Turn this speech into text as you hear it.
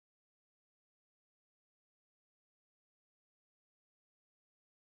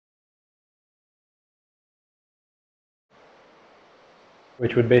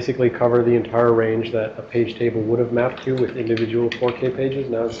which would basically cover the entire range that a page table would have mapped to with individual 4K pages.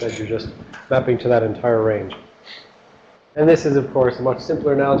 Now instead you're just mapping to that entire range. And this is, of course, a much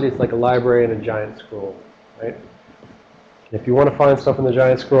simpler analogy. It's like a library and a giant scroll, right? If you want to find stuff in the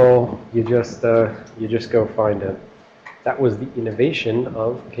giant scroll, you just go find it. That was the innovation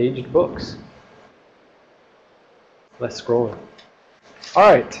of paged books. Less scrolling.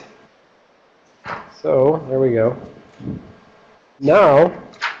 All right. So there we go. Now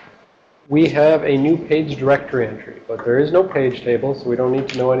we have a new page directory entry, but there is no page table, so we don't need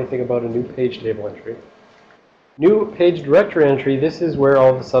to know anything about a new page table entry. New page directory entry, this is where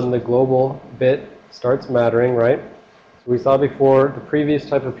all of a sudden the global bit starts mattering, right? So we saw before the previous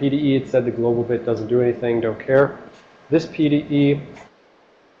type of PDE, it said the global bit doesn't do anything, don't care. This PDE,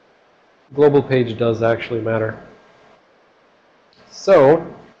 global page does actually matter. So,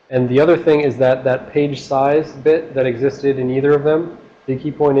 and the other thing is that that page size bit that existed in either of them, the key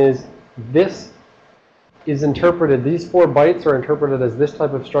point is this is interpreted, these 4 bytes are interpreted as this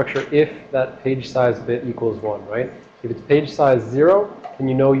type of structure if that page size bit equals 1, right? If it's page size 0, then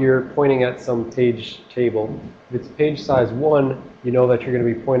you know you're pointing at some page table. If it's page size 1, you know that you're going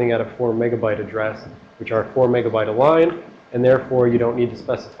to be pointing at a 4 megabyte address, which are 4 megabyte aligned, and therefore you don't need to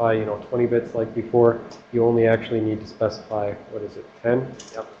specify, 20 bits like before. You only actually need to specify, what is it, 10?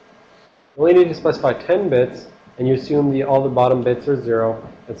 Yep. You only need to specify 10 bits, and you assume all the bottom bits are 0.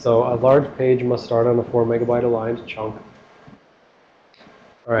 And so a large page must start on a 4 megabyte aligned chunk.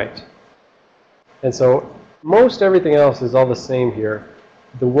 All right. And so most everything else is all the same here.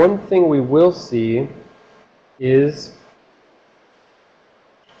 The one thing we will see is,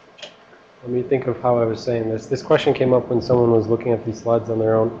 let me think of how I was saying this. This question came up when someone was looking at these slides on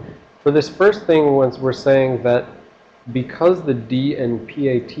their own. For this first thing, once we're saying that because the D and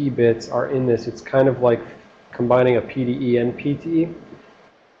PAT bits are in this, it's kind of like combining a PDE and PTE.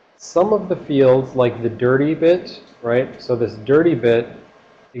 Some of the fields, like the dirty bit, right? So this dirty bit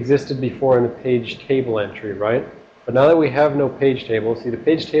existed before in the page table entry, right? But now that we have no page table, see the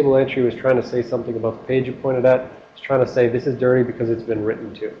page table entry was trying to say something about the page you pointed at. It's trying to say this is dirty because it's been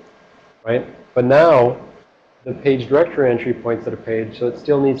written to, right? But now the page directory entry points at a page, so it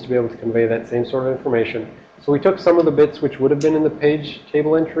still needs to be able to convey that same sort of information. So we took some of the bits which would have been in the page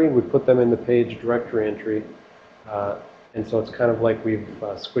table entry, we put them in the page directory entry. And so it's kind of like we've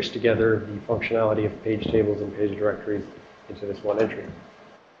squished together the functionality of page tables and page directories into this one entry.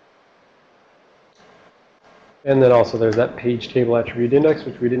 And then also there's that page table attribute index,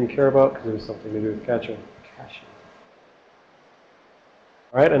 which we didn't care about because it was something to do with caching.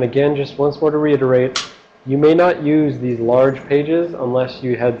 All right, and again, just once more to reiterate, you may not use these large pages unless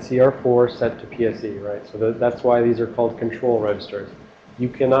you had CR4 set to PSE, right? So that's why these are called control registers. You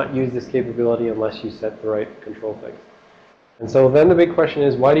cannot use this capability unless you set the right control things. And so then the big question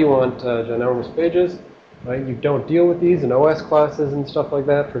is, why do you want ginormous pages? Right? You don't deal with these in OS classes and stuff like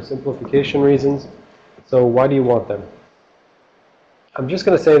that for simplification reasons. So why do you want them? I'm just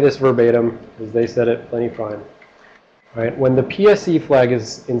going to say this verbatim because they said it plenty fine. Right? When the PSE flag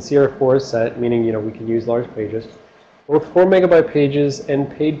is in CR4 is set, meaning we can use large pages, both 4 megabyte pages and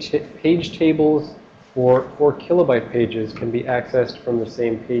page tables for 4 kilobyte pages can be accessed from the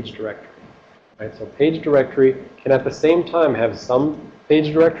same page directory. Right? So page directory can at the same time have some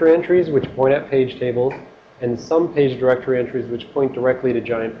page directory entries which point at page tables and some page directory entries which point directly to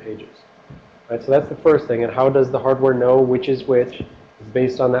giant pages. Right? So that's the first thing. And how does the hardware know which is which? It's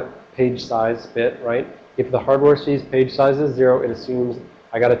based on that page size bit, right? If the hardware sees page size is 0, it assumes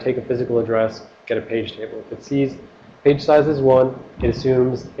I got to take a physical address, get a page table. If it sees page size is 1, it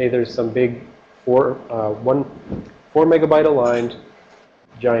assumes, hey, there's some big 4 megabyte aligned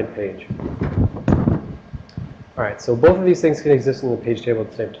giant page. All right, so both of these things can exist in the page table at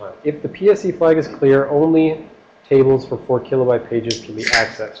the same time. If the PSE flag is clear, only tables for 4 kilobyte pages can be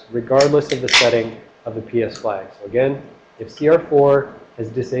accessed, regardless of the setting of the PS flag. So again, if CR4 has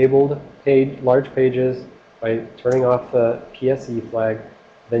disabled large pages by turning off the PSE flag,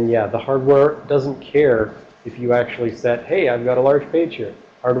 then yeah, the hardware doesn't care if you actually set, hey, I've got a large page here.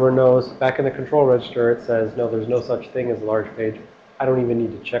 Hardware knows, back in the control register, it says, no, there's no such thing as a large page. I don't even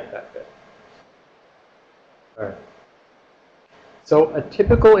need to check that bit. All right. So a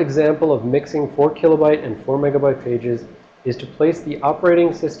typical example of mixing 4 kilobyte and 4 megabyte pages is to place the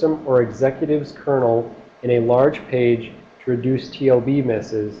operating system or executive's kernel in a large page to reduce TLB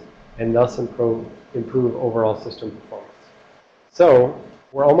misses and thus improve overall system performance. So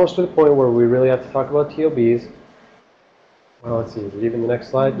we're almost to the point where we really have to talk about TLBs. Well, let's see, is it even the next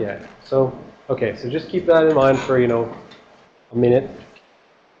slide? Yeah. So, okay, so just keep that in mind for, a minute.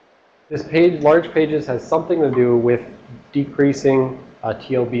 This page, large pages, has something to do with decreasing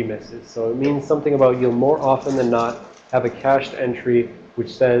TLB misses. So it means something about you'll more often than not have a cached entry which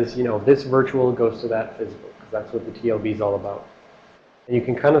says, you know, this virtual goes to that physical, because that's what the TLB is all about. And you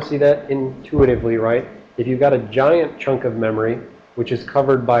can kind of see that intuitively, right? If you've got a giant chunk of memory which is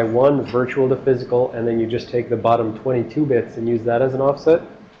covered by one virtual to physical, and then you just take the bottom 22 bits and use that as an offset,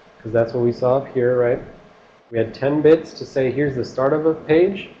 because that's what we saw up here, right? We had 10 bits to say, here's the start of a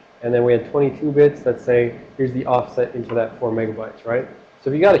page, and then we had 22 bits that say, here's the offset into that 4 megabytes, right? So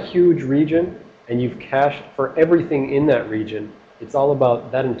if you got a huge region, and you've cached for everything in that region, it's all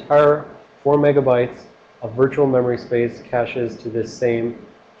about that entire 4 megabytes of virtual memory space caches to this same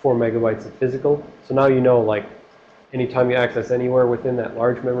 4 megabytes of physical. So now you know, like, anytime you access anywhere within that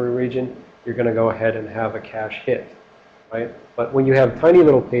large memory region, you're going to go ahead and have a cache hit, right? But when you have tiny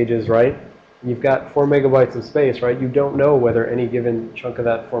little pages, right, you've got 4 megabytes of space, right, you don't know whether any given chunk of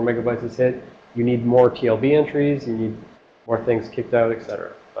that 4 megabytes is hit. You need more TLB entries, you need more things kicked out,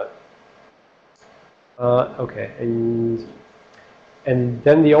 etc. But, okay, and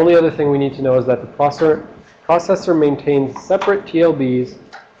then the only other thing we need to know is that the processor maintains separate TLBs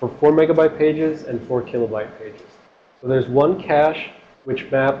for 4 megabyte pages and 4 kilobyte pages. So there's one cache which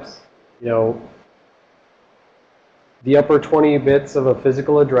maps, you know, the upper 20 bits of a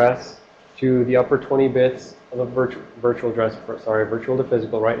physical address to the upper 20 bits of a virtual address, virtual to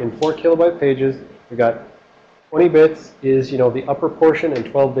physical, right? In 4 kilobyte pages, we've got 20 bits is, you know, the upper portion, and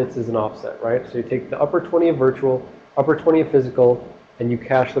 12 bits is an offset, right? So you take the upper 20 of virtual, upper 20 of physical, and you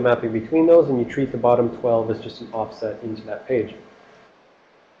cache the mapping between those, and you treat the bottom 12 as just an offset into that page.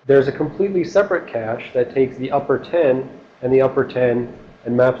 There's a completely separate cache that takes the upper 10 and the upper 10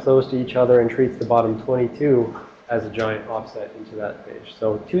 and maps those to each other and treats the bottom 22 as a giant offset into that page.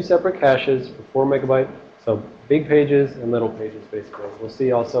 So 2 separate caches for 4 megabyte. So big pages and little pages, basically. We'll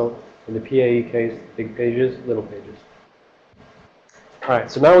see also in the PAE case, big pages, little pages. All right,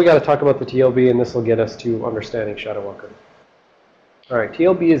 so now we got to talk about the TLB, and this will get us to understanding Shadow Walker. All right,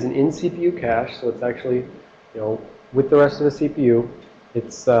 TLB is an in-CPU cache, so it's actually, you know, with the rest of the CPU.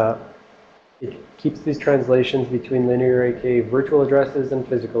 It keeps these translations between linear AKA virtual addresses and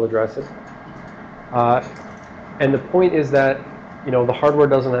physical addresses. And the point is that, you know, the hardware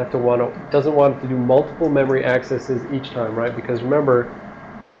doesn't want to do multiple memory accesses each time, right? Because remember,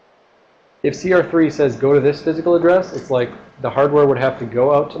 if CR3 says go to this physical address, it's like the hardware would have to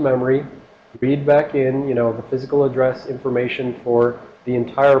go out to memory, read back in, you know, the physical address information for the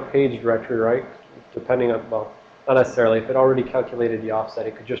entire page directory, right? Depending on, well, not necessarily. If it already calculated the offset,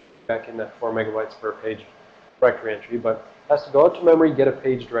 it could just read back in that 4 megabytes per page directory entry. But it has to go out to memory, get a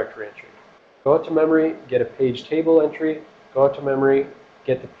page directory entry. Go out to memory, get a page table entry. Go out to memory,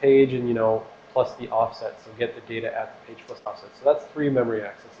 get the page, and, you know, plus the offset. So get the data at the page plus offset. So that's 3 memory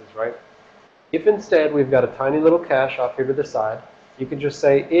accesses, right? If instead we've got a tiny little cache off here to the side, you can just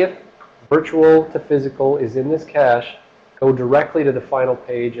say if virtual to physical is in this cache, go directly to the final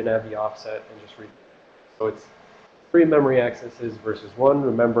page and add the offset and just read it. So it's 3 memory accesses versus 1.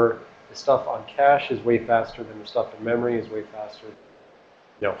 Remember, the stuff on cache is way faster than the stuff in memory is way faster.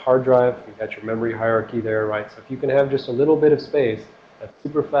 You know, hard drive, you've got your memory hierarchy there, right? So if you can have just a little bit of space that's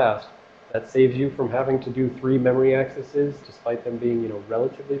super fast, that saves you from having to do 3 memory accesses, despite them being, you know,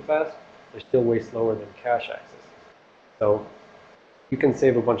 relatively fast. They're still way slower than cache accesses. So you can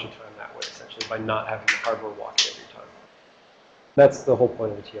save a bunch of time that way, essentially, by not having the hardware watch every time. That's the whole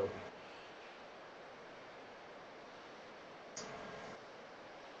point of the TLB.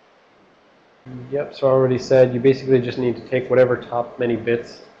 Yep, so I already said you basically just need to take whatever top many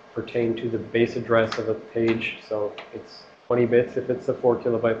bits pertain to the base address of a page. So it's 20 bits if it's a 4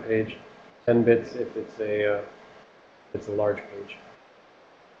 kilobyte page, 10 bits if it's a large page.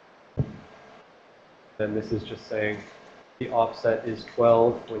 Then this is just saying the offset is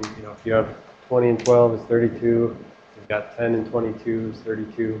 12. When, you know, if you have 20 and 12 is 32. You've got 10 and 22 is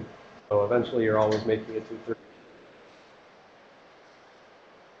 32. So eventually you're always making it to 30.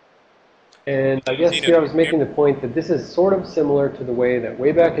 And I guess here I was making the point that this is sort of similar to the way that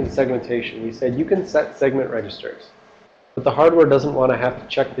way back in segmentation, we said you can set segment registers, but the hardware doesn't want to have to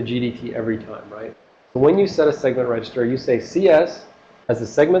check the GDT every time, right? So when you set a segment register, you say CS has a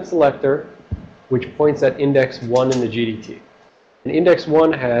segment selector, which points at index 1 in the GDT. And index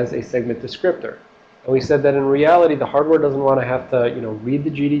 1 has a segment descriptor. And we said that in reality, the hardware doesn't want to have to, you know, read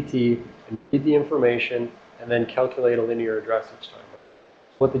the GDT and read the information and then calculate a linear address each time.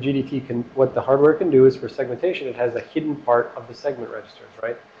 What the hardware can do is for segmentation, it has a hidden part of the segment registers,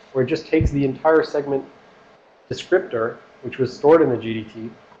 right? Where it just takes the entire segment descriptor, which was stored in the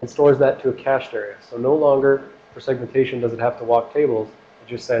GDT, and stores that to a cached area. So no longer for segmentation does it have to walk tables. It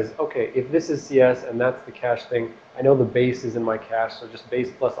just says, okay, if this is CS and that's the cache thing, I know the base is in my cache, so just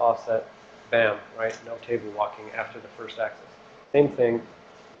base plus offset, bam, right? No table walking after the first access. Same thing,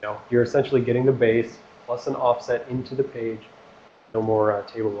 you're essentially getting the base plus an offset into the page, no more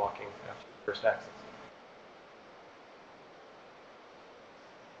table walking after the first access.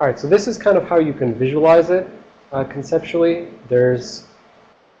 All right, so this is kind of how you can visualize it conceptually.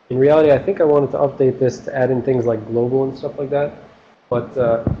 In reality, I think I wanted to update this to add in things like global and stuff like that. But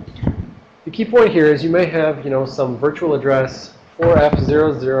the key point here is you may have, some virtual address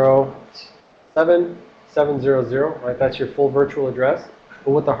 4F007,700, right? That's your full virtual address.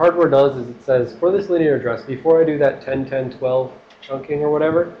 But what the hardware does is it says, for this linear address, before I do that 10, 10, 12 chunking or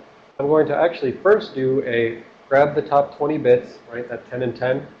whatever, I'm going to actually first grab the top 20 bits, right? That 10 and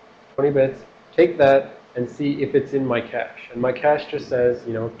 10, 20 bits, take that and see if it's in my cache. And my cache just says,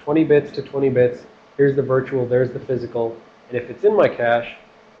 20 bits to 20 bits. Here's the virtual, there's the physical. And if it's in my cache,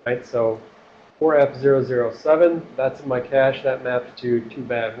 right, so 4F007, that's in my cache. That maps to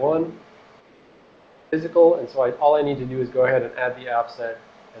 2bad1 physical. And so all I need to do is go ahead and add the offset.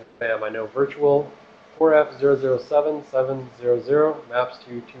 And bam, I know virtual 4F007,700 maps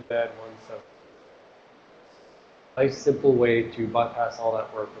to 2bad1. Nice, simple way to bypass all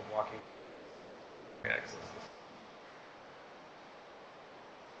that work of walking accesses.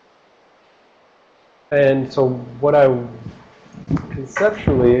 And so what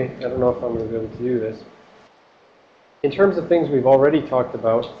conceptually, I don't know if I'm going to be able to do this. In terms of things we've already talked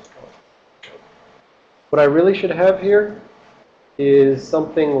about, what I really should have here is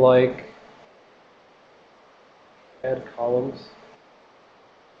something like add columns.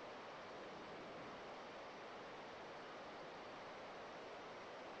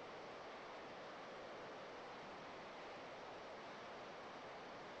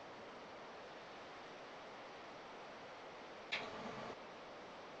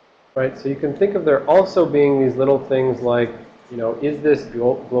 Right, so you can think of there also being these little things like, is this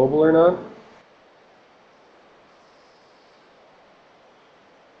global or not?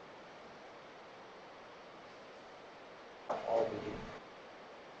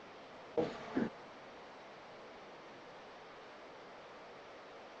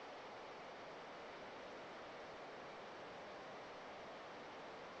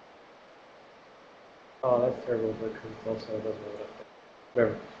 Oh, that's terrible, but it's also doesn't really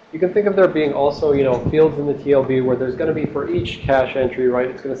whatever. You can think of there being also, fields in the TLB where there's going to be for each cache entry, right,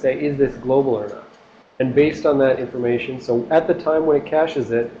 it's going to say, is this global or not? And based on that information, so at the time when it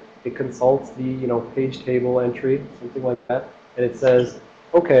caches it, it consults the, page table entry, something like that, and it says,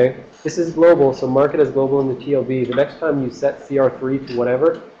 okay, this is global, so mark it as global in the TLB. The next time you set CR3 to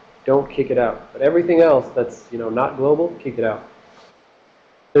whatever, don't kick it out. But everything else that's, not global, kick it out.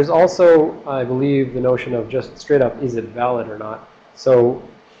 There's also, I believe, the notion of just straight up, is it valid or not? So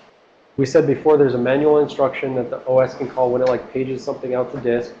we said before there's a manual instruction that the OS can call when it pages something out to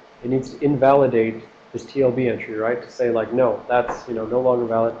disk. It needs to invalidate this TLB entry, right? To say no, that's no longer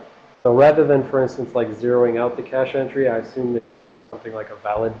valid. So rather than, for instance, zeroing out the cache entry, I assume that something like a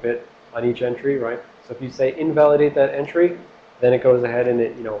valid bit on each entry, right? So if you say invalidate that entry, then it goes ahead and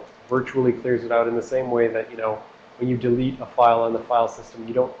it virtually clears it out in the same way that when you delete a file on the file system,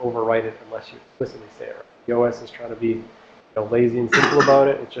 you don't overwrite it unless you explicitly say it. Right? The OS is trying to be lazy and simple about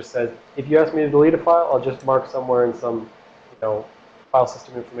it. It just says, if you ask me to delete a file, I'll just mark somewhere in some, file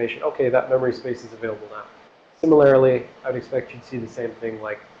system information, okay, that memory space is available now. Similarly, I would expect you to see the same thing,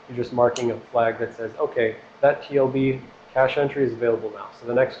 you're just marking a flag that says, okay, that TLB cache entry is available now. So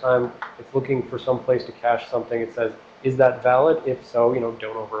the next time it's looking for some place to cache something, it says, is that valid? If so, don't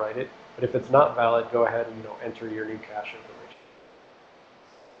overwrite it. But if it's not valid, go ahead and, enter your new cache information.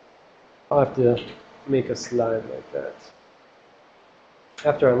 I'll have to make a slide like that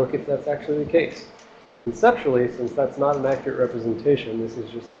after I look if that's actually the case. Conceptually, since that's not an accurate representation, this is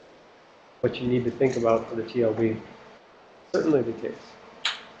just what you need to think about for the TLB. Certainly the case.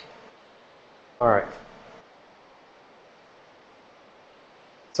 All right.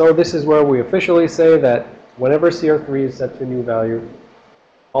 So this is where we officially say that whenever CR3 is set to a new value,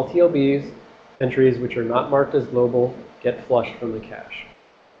 all TLBs, entries which are not marked as global, get flushed from the cache.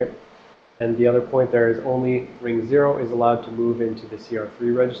 Okay? And the other point there is only ring 0 is allowed to move into the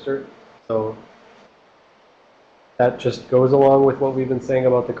CR3 register. So that just goes along with what we've been saying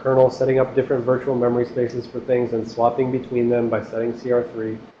about the kernel, setting up different virtual memory spaces for things and swapping between them by setting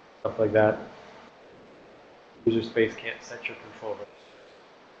CR3, stuff like that. User space can't set your control register.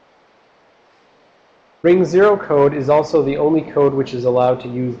 Ring 0 code is also the only code which is allowed to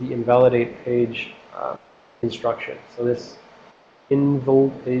use the invalidate page instruction. So this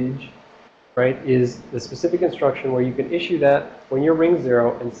invol page right, is the specific instruction where you can issue that when you're ring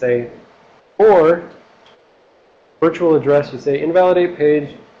 0 and say, for virtual address, you say invalidate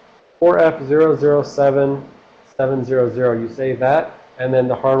page 4F007700. You say that, and then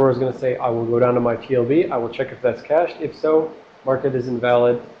the hardware is going to say, I will go down to my TLB. I will check if that's cached. If so, mark it as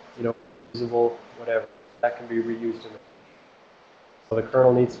invalid, usable, whatever. That can be reused in the So the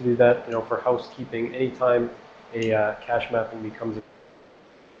kernel needs to do that, for housekeeping anytime a cache mapping becomes a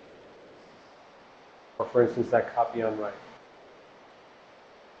or for instance, that copy on write.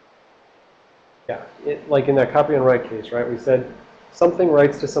 Yeah, like in that copy on write case, right? We said something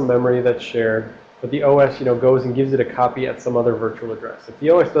writes to some memory that's shared, but the OS, goes and gives it a copy at some other virtual address. If the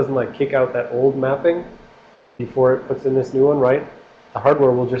OS doesn't like kick out that old mapping before it puts in this new one, right? The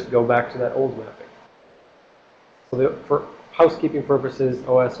hardware will just go back to that old mapping. So for housekeeping purposes,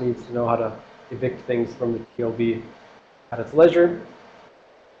 OS needs to know how to evict things from the TLB at its leisure.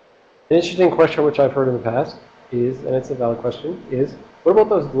 An interesting question which I've heard in the past is, and it's a valid question, is what about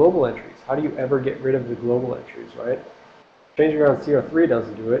those global entries? How do you ever get rid of the global entries, right? Changing around CR3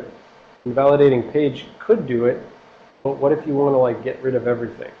 doesn't do it. Invalidating page could do it, but what if you want to like get rid of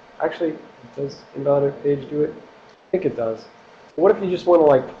everything? Actually, does invalidate page do it? I think it does. What if you just want to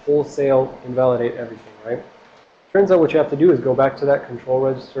like wholesale invalidate everything, right? Turns out what you have to do is go back to that control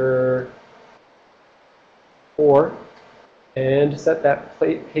register 4 and set that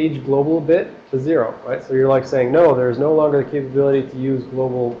page global bit to 0, right? So you're like saying, no, there's no longer the capability to use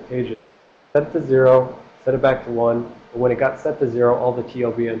global pages. Set it to 0, set it back to 1, but when it got set to 0, all the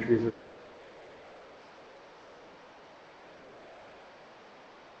TLB entries are.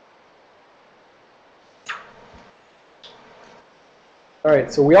 All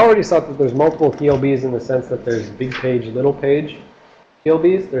right, so we already saw that there's multiple TLBs in the sense that there's big page, little page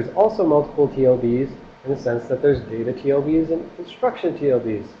TLBs. There's also multiple TLBs in the sense that there's data TLBs and instruction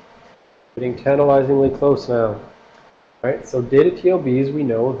TLBs. Getting tantalizingly close now. Right? So data TLBs, we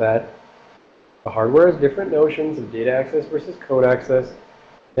know that the hardware has different notions of data access versus code access.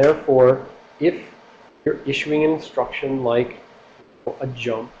 Therefore, if you're issuing an instruction like a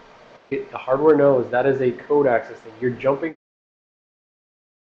jump, the hardware knows that is a code access thing. You're jumping.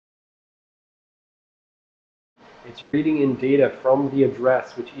 It's reading in data from the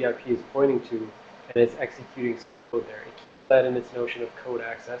address which EIP is pointing to, and it's executing some code there. It keeps that in its notion of code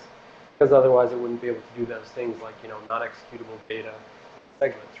access, because otherwise it wouldn't be able to do those things like, non-executable data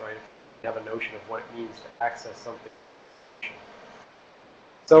segments, right? If you have a notion of what it means to access something.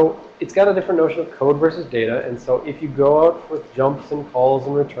 So it's got a different notion of code versus data, and so if you go out with jumps and calls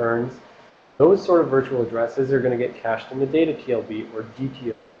and returns, those sort of virtual addresses are going to get cached in the data TLB or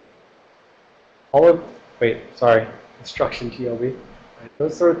DTLB. Instruction TLB. Right,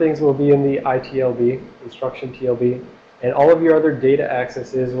 those sort of things will be in the ITLB, instruction TLB. And all of your other data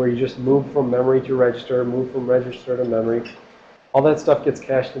accesses where you just move from memory to register, move from register to memory, all that stuff gets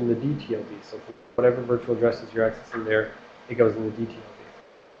cached in the DTLB. So whatever virtual addresses you're accessing there, it goes in the DTLB.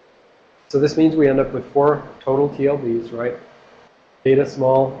 So this means we end up with 4 total TLBs, right? Data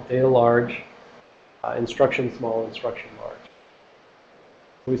small, data large, instruction small, instruction large.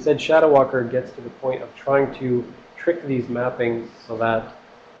 We said Shadowwalker gets to the point of trying to trick these mappings so that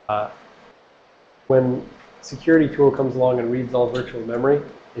when security tool comes along and reads all virtual memory,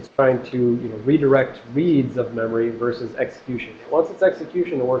 it's trying to redirect reads of memory versus execution. It wants its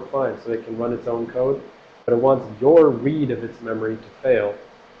execution to work fine so it can run its own code, but it wants your read of its memory to fail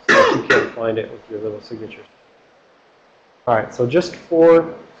so that you can't find it with your little signature. All right, so just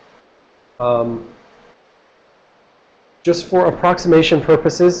for approximation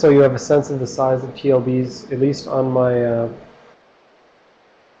purposes, so you have a sense of the size of TLBs, at least on my, I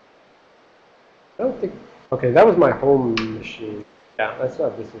don't think, okay, that was my home machine. Yeah, that's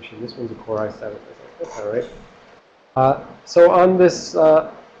not this machine. This one's a Core i7. That's all right. So on this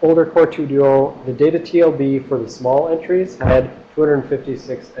older Core 2 Duo, the data TLB for the small entries had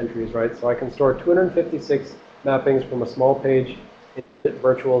 256 entries, right? So I can store 256 mappings from a small page in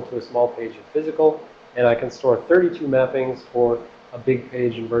virtual to a small page in physical. And I can store 32 mappings for a big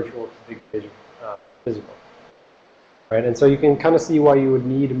page in virtual to a big page in physical. Right? And so you can kind of see why you would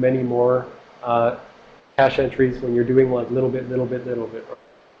need many more cache entries when you're doing like little bit. Right?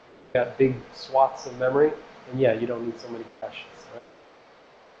 You've got big swaths of memory, and yeah, you don't need so many caches. Right?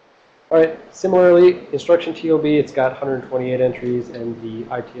 All right, similarly, instruction TLB, it's got 128 entries, and the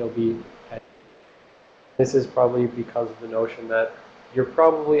ITLB, this is probably because of the notion that you're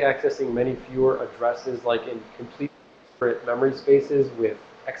probably accessing many fewer addresses like in complete separate memory spaces with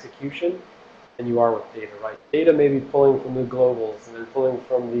execution than you are with data, right? Data may be pulling from the globals and then pulling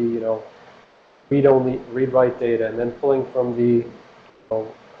from the, read-only, read-write data, and then pulling from the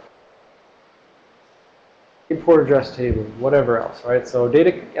import address table, whatever else, right? So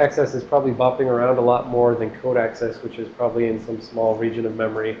data access is probably bopping around a lot more than code access, which is probably in some small region of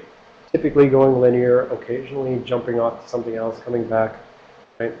memory, typically going linear, occasionally jumping off to something else, coming back,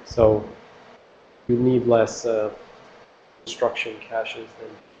 right? So you need less instruction caches than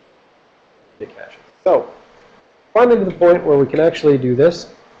data caches. So finally to the point where we can actually do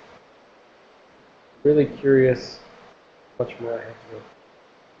this. Really curious how much more I have to go.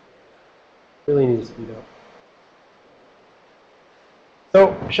 Really need to speed up.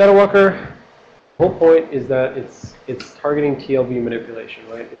 So Shadow Walker, the whole point is that it's targeting TLB manipulation,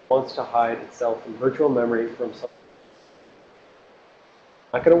 right? It wants to hide itself in virtual memory from something.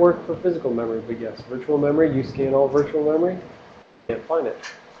 Not going to work for physical memory, but yes, virtual memory, you scan all virtual memory, you can't find it.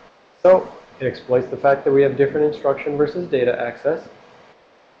 So it exploits the fact that we have different instruction versus data access.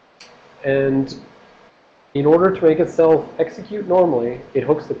 And in order to make itself execute normally, it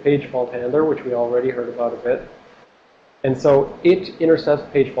hooks the page fault handler, which we already heard about a bit. And so it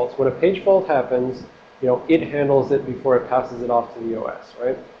intercepts page faults. When a page fault happens, it handles it before it passes it off to the OS,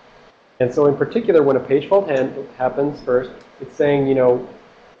 right? And so in particular, when a page fault happens first, it's saying, we know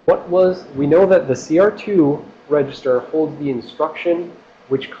that the CR2 register holds the instruction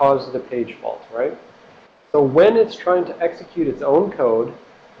which caused the page fault, right? So when it's trying to execute its own code,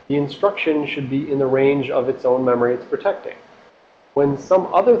 the instruction should be in the range of its own memory it's protecting. When some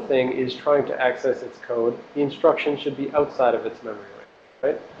other thing is trying to access its code, the instruction should be outside of its memory range,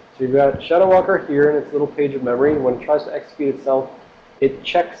 right? So you've got Shadow Walker here in its little page of memory, and when it tries to execute itself, it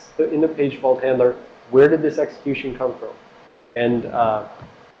checks in the page fault handler, where did this execution come from?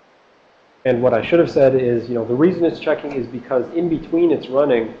 And what I should have said is, the reason it's checking is because in between it's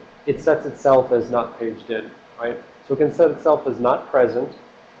running, it sets itself as not paged in, right? So it can set itself as not present,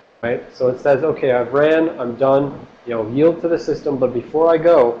 right? So it says, okay, I've ran, I'm done, yield to the system, but before I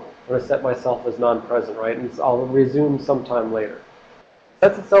go, I'm going to set myself as non-present, right? And I'll resume sometime later.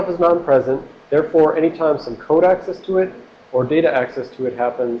 Sets itself as non-present, therefore, anytime some code access to it or data access to it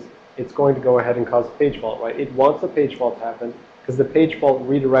happens, it's going to go ahead and cause a page fault, right? It wants a page fault to happen because the page fault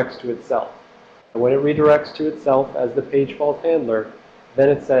redirects to itself. And when it redirects to itself as the page fault handler, then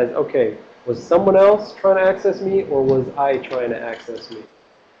it says, okay, was someone else trying to access me or was I trying to access me?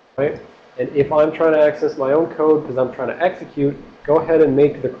 Right? And if I'm trying to access my own code because I'm trying to execute, go ahead and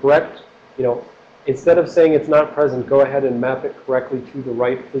make the correct, instead of saying it's not present, go ahead and map it correctly to the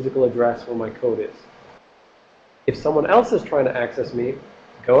right physical address where my code is. If someone else is trying to access me,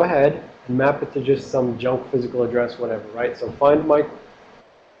 go ahead and map it to just some junk physical address, whatever, right? So find my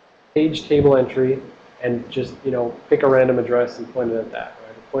page table entry and just, pick a random address and point it at that,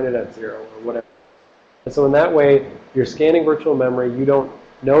 right? Or point it at 0 or whatever. And so in that way, you're scanning virtual memory. You don't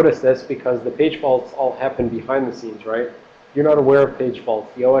notice this because the page faults all happen behind the scenes, right? You're not aware of page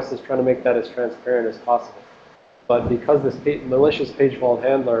faults. The OS is trying to make that as transparent as possible. But because this malicious page fault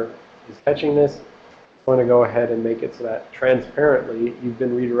handler is catching this, it's going to go ahead and make it so that transparently you've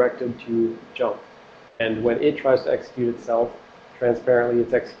been redirected to jump. And when it tries to execute itself, transparently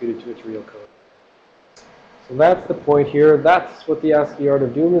it's executed to its real code. So that's the point here. That's what the ASCII Art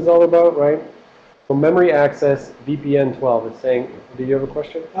of Doom is all about, right? So memory access, VPN 12. It's saying, did you have a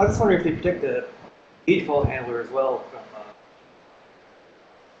question? I was just wondering if they protect the page fault handler as well from...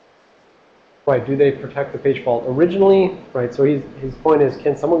 Right, do they protect the page fault? Originally, right, so his point is,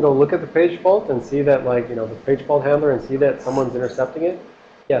 can someone go look at the page fault and see that, the page fault handler and see that someone's intercepting it?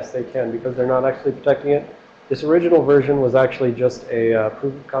 Yes, they can, because they're not actually protecting it. This original version was actually just a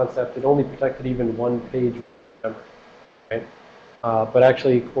proof of concept. It only protected even one page memory, right? But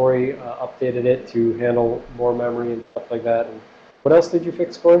actually, Corey updated it to handle more memory and stuff like that. And what else did you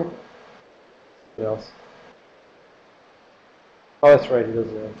fix, Corey? What else? Oh, that's right, he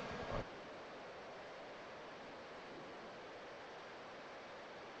doesn't know.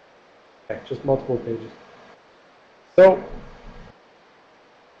 Okay, just multiple pages.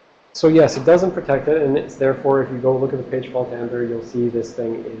 So yes, it doesn't protect it, and it's therefore, if you go look at the page fault handler, you'll see this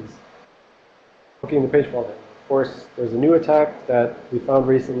thing is hooking the page fault handler. Of course, there's a new attack that we found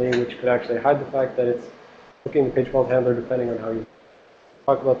recently, which could actually hide the fact that it's hooking the page fault handler, depending on how you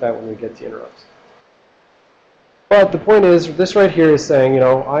talk about that when we get to interrupts. But the point is, this right here is saying,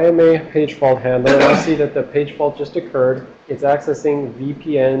 I am a page fault handler, and I see that the page fault just occurred. It's accessing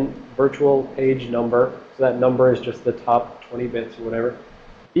VPN virtual page number, so that number is just the top 20 bits or whatever.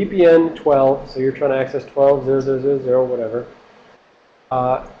 VPN 12, so you're trying to access 12.0.0.0.0, whatever.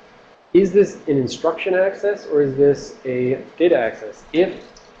 Is this an instruction access or is this a data access? If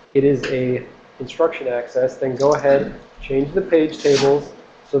it is a instruction access, then go ahead, change the page tables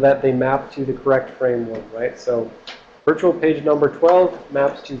so that they map to the correct frame 1, right? So virtual page number 12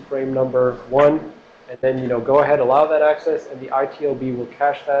 maps to frame number 1, and then, you know, go ahead, allow that access, and the ITLB will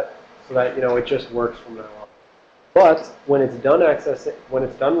cache that so that, you know, it just works from now on. But when it's done when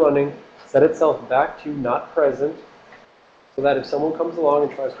it's done running, set itself back to not present, so that if someone comes along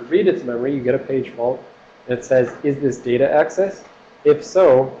and tries to read its memory, you get a page fault, and it says, is this data access? If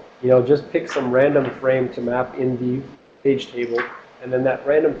so, you know, just pick some random frame to map in the page table, and then that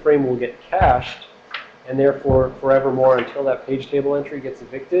random frame will get cached, and therefore, forevermore, until that page table entry gets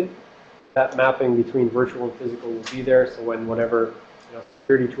evicted, that mapping between virtual and physical will be there. So when whatever, you know,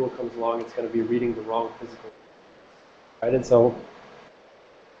 security tool comes along, it's going to be reading the wrong physical. Right? And so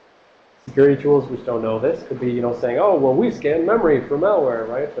security tools which don't know this could be, you know, saying, oh, well, we scan memory for malware,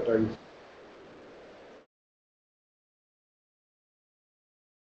 right? But are you?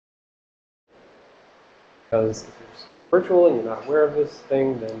 Because if it's virtual and you're not aware of this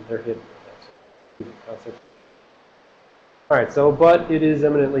thing, then they're hidden. That's the concept. All right, so, but it is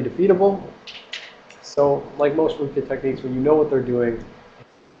eminently defeatable. So, like most rootkit techniques, when you know what they're doing,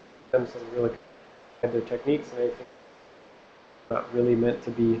 them some really have their techniques and anything not really meant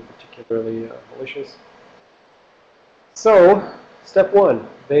to be particularly malicious. So, step one,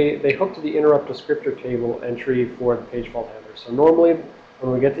 they hook to the interrupt descriptor table entry for the page fault handler. So normally,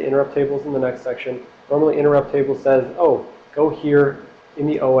 when we get to interrupt tables in the next section, normally interrupt table says, oh, go here in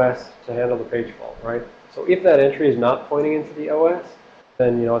the OS to handle the page fault, right? So if that entry is not pointing into the OS,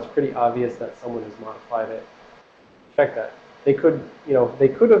 then, you know, it's pretty obvious that someone has modified it. Check that. They could, you know, they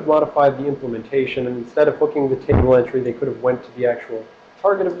could have modified the implementation, and instead of hooking the table entry, they could have went to the actual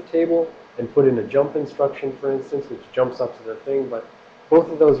target of the table and put in a jump instruction, for instance, which jumps up to the thing. But both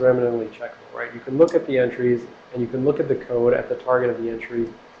of those are eminently checkable, right? You can look at the entries, and you can look at the code at the target of the entry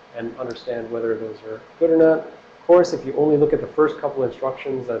and understand whether those are good or not. Of course, if you only look at the first couple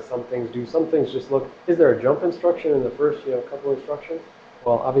instructions, as some things do, some things just look, is there a jump instruction in the first, you know, couple instructions?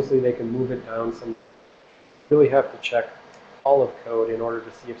 Well, obviously they can move it down some. You really have to check all of code in order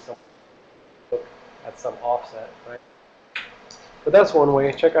to see if someone look at some offset, right? But that's one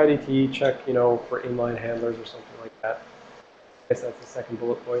way. Check IDT, check, you know, for inline handlers or something like that. I guess that's the second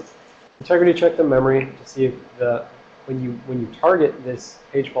bullet point. Integrity check the memory to see if when you target this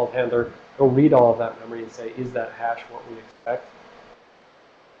page fault handler, go read all of that memory and say, is that hash what we expect?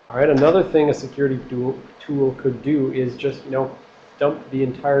 All right, another thing a security tool could do is just, you know, dump the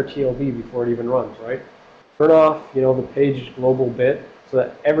entire TLB before it even runs, right? Turn off, you know, the page global bit so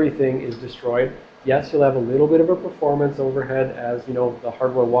that everything is destroyed. Yes, you'll have a little bit of a performance overhead as, you know, the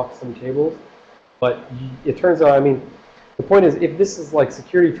hardware walks some tables. But it turns out, I mean, the point is, if this is like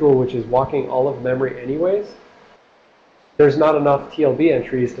security tool, which is walking all of memory anyways, there's not enough TLB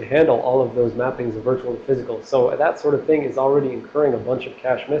entries to handle all of those mappings of virtual to physical. So that sort of thing is already incurring a bunch of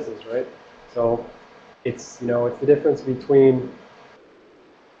cache misses, right? So it's, you know, it's the difference between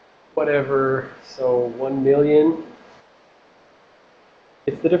whatever, so 1 million.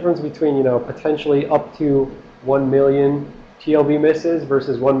 It's the difference between, you know, potentially up to 1 million TLB misses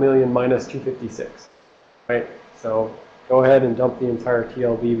versus 1 million minus 256, right? So go ahead and dump the entire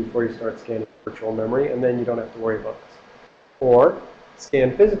TLB before you start scanning virtual memory, and then you don't have to worry about this. Or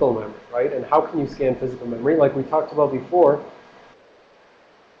scan physical memory, right? And how can you scan physical memory? Like we talked about before,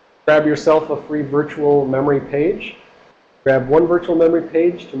 grab yourself a free virtual memory page. Grab one virtual memory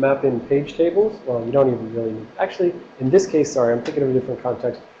page to map in page tables. Well, you don't even really need. Actually, in this case, sorry, I'm thinking of a different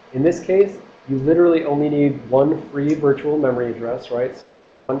context. In this case, you literally only need one free virtual memory address, right? So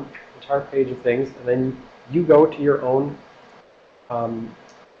one entire page of things, and then you go to your own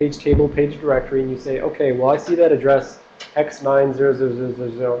page table, page directory, and you say, okay, well, I see that address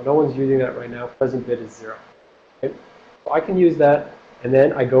X90000. No one's using that right now. Present bit is 0. Okay? So I can use that. And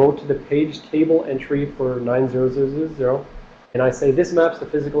then I go to the page table entry for 90000, and I say, this maps to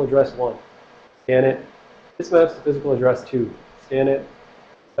physical address 1. Scan it. This maps to physical address 2. Scan it.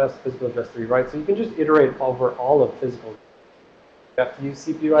 This maps to physical address 3, right? So you can just iterate over all of physical. You have to use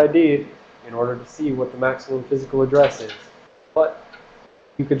CPU ID in order to see what the maximum physical address is. But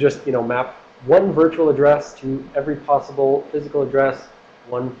you could just, you know, map one virtual address to every possible physical address,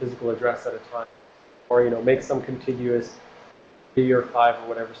 one physical address at a time. Or, you know, make some contiguous 3 or 5 or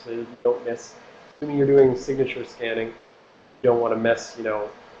whatever, so you don't miss. Assuming you're doing signature scanning, you don't want to mess, you know,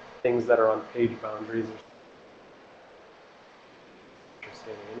 things that are on page boundaries or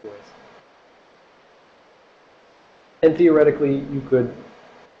scanning anyways. And theoretically, you could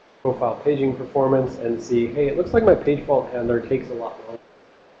profile paging performance and see, hey, it looks like my page fault handler takes a lot longer.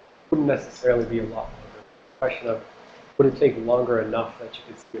 It wouldn't necessarily be a lot longer. The question of, would it take longer enough that you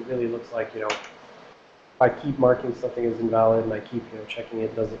could see it really looks like, you know, I keep marking something as invalid and I keep, you know, checking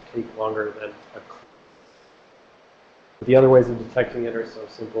it, does it take longer than a click? But the other ways of detecting it are so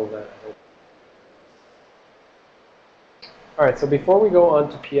simple that I don't. All right, so before we go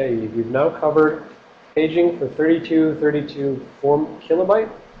on to PIE, we've now covered paging for 32, 4 kilobyte,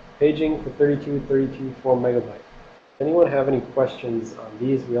 paging for 32, 4 megabyte. Anyone have any questions on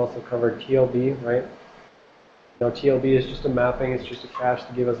these? We also covered TLB, right? TLB is just a mapping. It's just a cache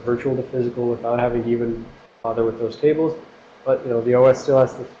to give us virtual to physical without having to even bother with those tables. But, the OS still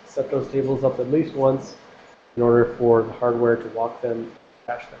has to set those tables up at least once in order for the hardware to walk them,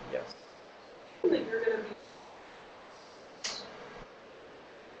 cache them, yes. You're going to be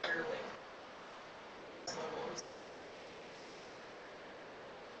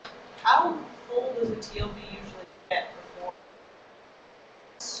how full does a TLB usually get before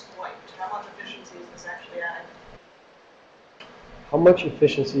it's swiped? How much efficiency is this actually adding? How much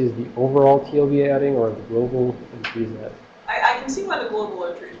efficiency is the overall TLB adding or the global entries adding? I can see why the global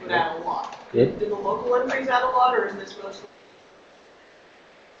entries would add a lot. Good. Did the local entries add a lot, or is this mostly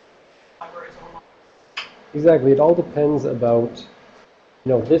libraries online? Exactly. It all depends about,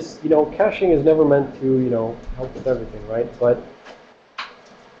 caching is never meant to, help with everything, right? But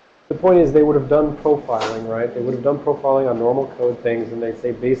the point is they would have done profiling, right? They would have done profiling on normal code things, and they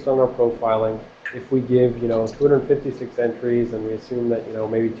say based on our profiling, if we give, 256 entries and we assume that,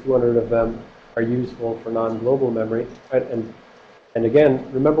 maybe 200 of them are useful for non-global memory, right? And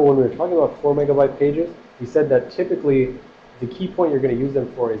again, remember when we were talking about 4 megabyte pages, we said that typically the key point you're going to use them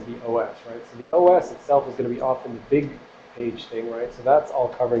for is the OS, right? So the OS itself is going to be often the big page thing, right? So that's all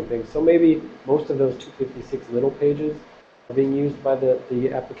covering things. So maybe most of those 256 little pages are being used by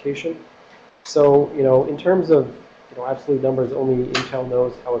the application. So, in terms of, absolute numbers, only Intel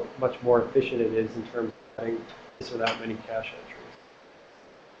knows how much more efficient it is in terms of having this or that many cache entries.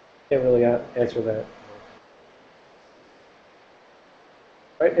 Can't really answer that.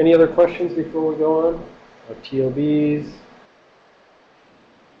 All right, any other questions before we go on? About TLBs?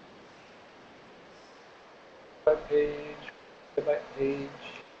 Web page, byte page,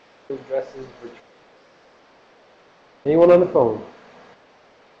 addresses, virtual. Anyone on the phone?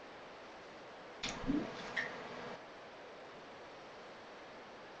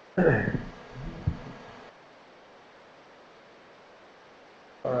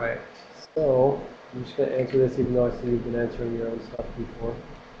 All right, so I'm just going to answer this even though I see you've been answering your own stuff before.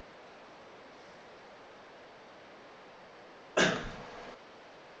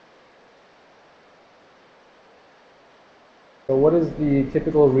 So what is the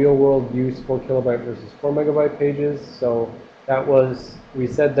typical real-world use 4 kilobyte versus 4 megabyte pages? So that was, we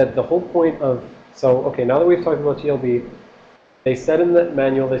said that the whole point of, so okay, now that we've talked about TLB, they said in the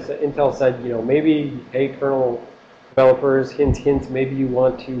manual, Intel said, maybe, hey, kernel developers, hint, hint, maybe you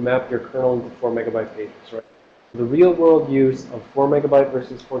want to map your kernel into 4 megabyte pages, right? The real-world use of 4 megabyte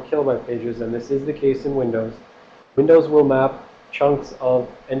versus 4 kilobyte pages, and this is the case in Windows, Windows will map chunks of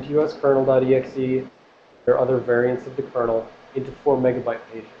NTOS kernel.exe or other variants of the kernel into 4 megabyte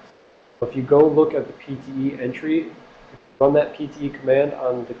pages. So if you go look at the PTE entry, run that PTE command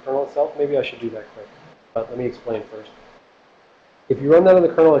on the kernel itself, maybe I should do that quick. But let me explain first. If you run that on the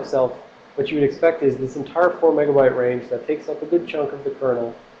kernel itself, what you would expect is this entire 4 megabyte range that takes up a good chunk of the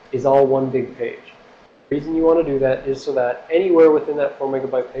kernel is all one big page. The reason you want to do that is so that anywhere within that 4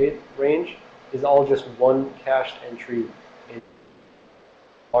 megabyte page range is all just one cached entry in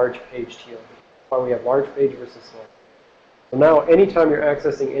large page TLB. That's why we have large page versus small. So now anytime you're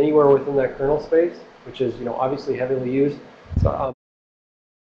accessing anywhere within that kernel space, which is obviously heavily used, so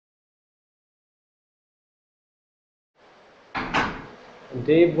and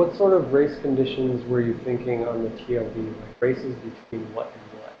Dave, what sort of race conditions were you thinking on the TLB? Like races between what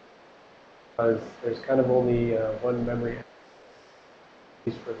and what? Because there's kind of only one memory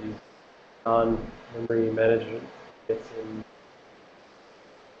use for these non-memory management bits in.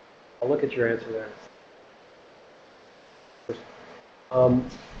 I'll look at your answer there.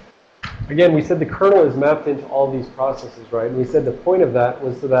 Again, we said the kernel is mapped into all these processes, right? And we said the point of that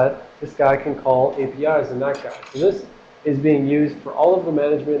was so that this guy can call APIs and that guy. So this is being used for all of the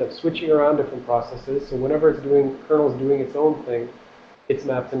management of switching around different processes. So whenever it's kernel's doing its own thing, it's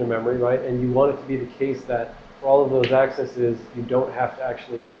mapped into memory, right? And you want it to be the case that for all of those accesses, you don't have to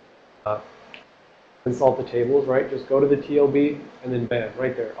actually consult the tables, right? Just go to the TLB and then bam,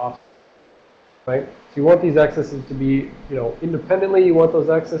 right there, off. Right? So you want these accesses to be, independently, you want those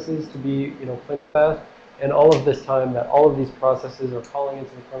accesses to be, plenty fast. And all of this time that all of these processes are calling into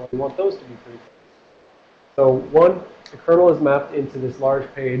the kernel, you want those to be pretty fast. So one, the kernel is mapped into this large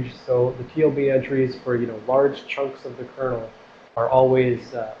page. So the TLB entries for, large chunks of the kernel are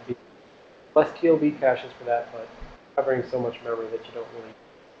always less TLB caches for that, but covering so much memory that you don't really need.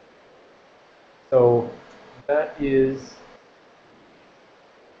 So that is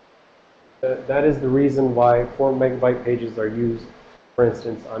That is the reason why 4 megabyte pages are used, for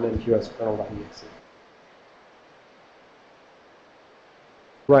instance, on NQS kernel.exe.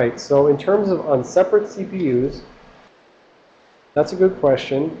 Right, so in terms of on separate CPUs, that's a good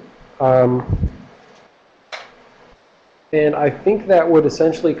question. And I think that would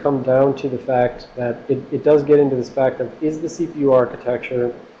essentially come down to the fact that it does get into this fact of, is the CPU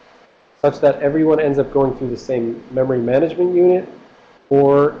architecture such that everyone ends up going through the same memory management unit,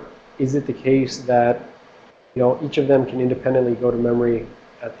 or is it the case that, you know, each of them can independently go to memory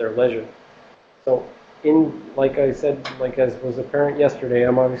at their leisure? So like I said, like as was apparent yesterday,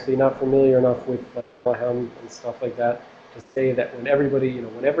 I'm obviously not familiar enough with and stuff like that to say that when everybody, you know,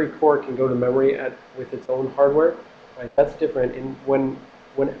 when every core can go to memory with its own hardware, right? That's different. And when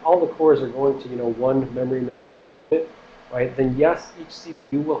all the cores are going to, you know, one memory unit, right? Then yes, each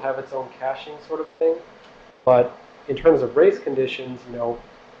CPU will have its own caching sort of thing. But in terms of race conditions, you know,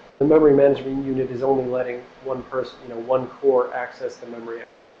 the memory management unit is only letting one person, you know, one core access the memory.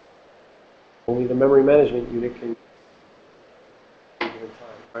 Only the memory management unit can at any given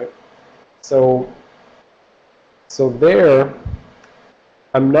time, right? So there,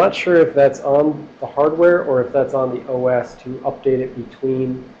 I'm not sure if that's on the hardware or if that's on the OS to update it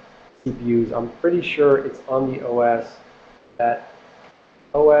between CPUs. I'm pretty sure it's on the OS. That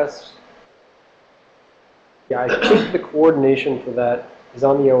OS, yeah, I think the coordination for that is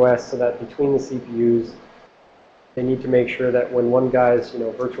on the OS so that between the CPUs, they need to make sure that when one guy's, you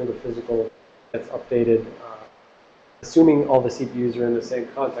know, virtual to physical gets updated, assuming all the CPUs are in the same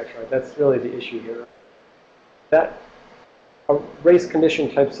context, right? That's really the issue here. That a race condition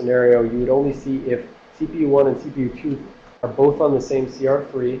type scenario, you would only see if CPU 1 and CPU 2 are both on the same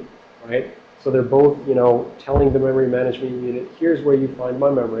CR3, right? So they're both, you know, telling the memory management unit, here's where you find my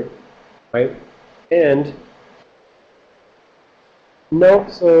memory, right? And no,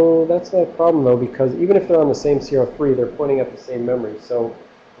 so that's not a problem though, because even if they're on the same CR3, they're pointing at the same memory. So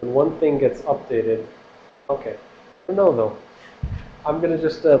when one thing gets updated, okay. No, though. I'm going to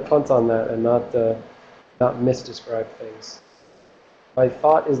just punt on that and not misdescribe things. My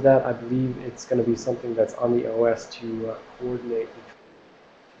thought is that I believe it's going to be something that's on the OS to coordinate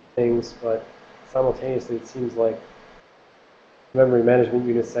things, but simultaneously it seems like the memory management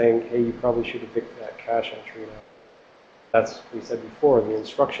unit saying, hey, you probably should evict that cache entry now. That's what we said before. The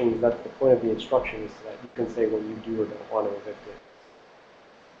instructions, that's the point of the instruction, is that you can say when you do or don't want to evict it.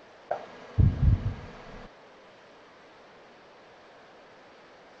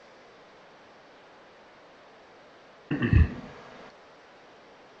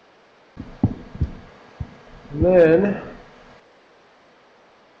 And then,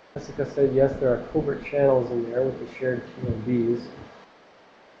 Jessica said, yes, there are covert channels in there with the shared TLBs.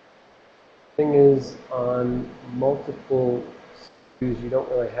 Thing is, on multiple SKUs, you don't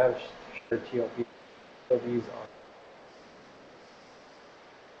really have shared TLBs. TLBs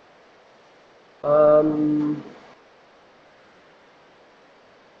are.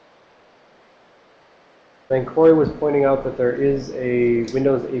 Then Corey was pointing out that there is a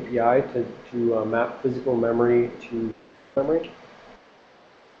Windows API to map physical memory to memory.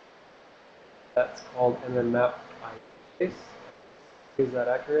 That's called mmap IO space. Is that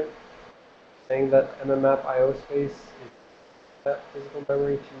accurate? Saying that mmap IO space is that physical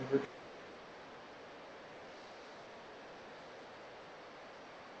memory to virtual.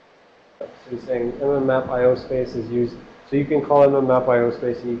 So you're saying mmap IO space is used. So you can call mmap IO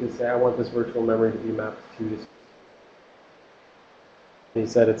space and you can say, I want this virtual memory to be mapped to this. And he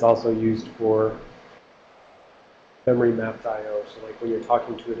said it's also used for memory mapped I/O. So like when you're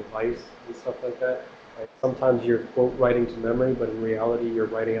talking to a device and stuff like that, right? Sometimes you're quote writing to memory, but in reality you're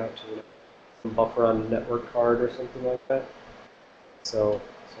writing out to, you know, some buffer on a network card or something like that. So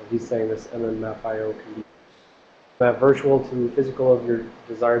he's saying this mmap I/O can be map virtual to physical of your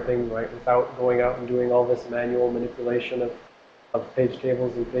desired thing, right? Without going out and doing all this manual manipulation of page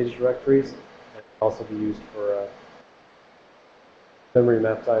tables and page directories. And it can also be used for memory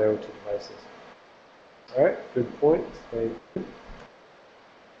mapped I/O to devices. All right, good point. Thank you.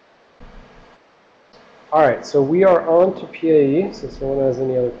 All right, so we are on to PAE, since no one has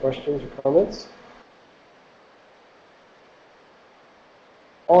any other questions or comments.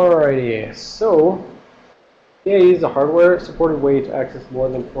 Alrighty, so PAE is a hardware-supported way to access more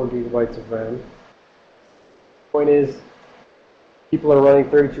than 4 gigabytes of RAM. Point is, people are running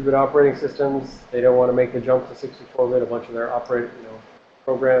 32-bit operating systems. They don't want to make the jump to 64-bit. A bunch of their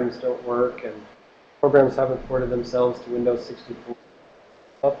programs don't work, and programs haven't ported themselves to Windows 64.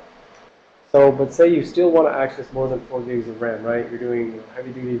 So, but say you still want to access more than 4 gigs of RAM, right? You're doing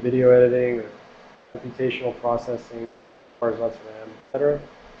heavy-duty video editing or computational processing, as far as less RAM, etc.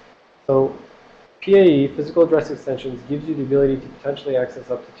 So PAE, physical address extensions, gives you the ability to potentially access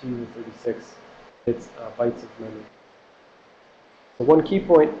up to 236 bytes of memory. So one key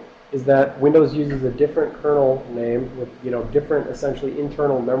point is that Windows uses a different kernel name with different essentially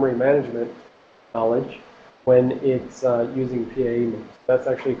internal memory management knowledge when it's using PAE moves. That's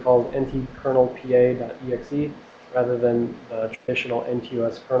actually called ntkernelpa.exe rather than the traditional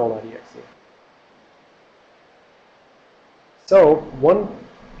ntus kernel.exe. So one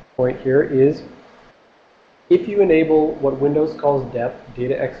point here is if you enable what Windows calls DEP,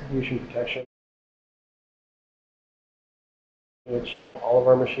 data execution protection, which all of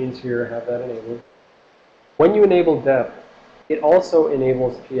our machines here have that enabled. When you enable DEP, it also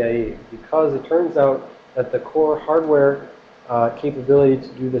enables PAE because it turns out that the core hardware capability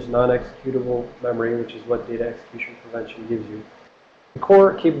to do this non-executable memory, which is what data execution prevention gives you, the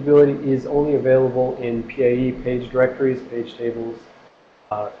core capability is only available in PAE page directories, page tables,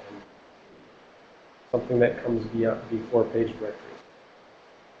 and something that comes before page directories.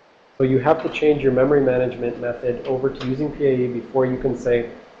 So you have to change your memory management method over to using PAE before you can say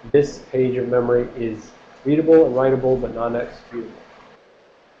this page of memory is readable and writable but non-executable.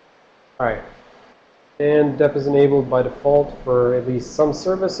 All right. And DEP is enabled by default for at least some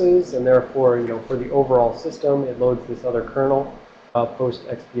services, and therefore, for the overall system, it loads this other kernel post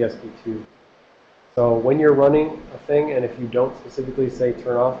XP-SP2. So when you're running a thing, and if you don't specifically say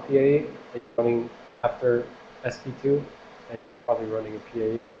turn off PAE, and you're running after SP2, and you're probably running a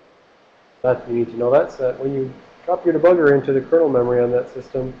PAE. That you need to know that, so that when you drop your debugger into the kernel memory on that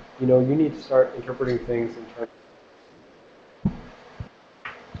system, you need to start interpreting things in terms.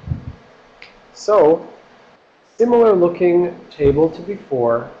 So, similar looking table to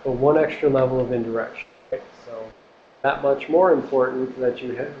before, but one extra level of indirection. Right? So, that much more important that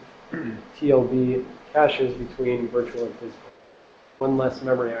you have TLB caches between virtual and physical. One less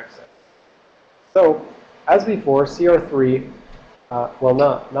memory access. So, as before, CR3, well,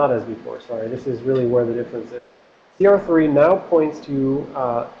 not as before, sorry. This is really where the difference is. CR3 now points to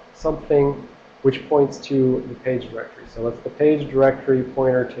something which points to the page directory. So it's the page directory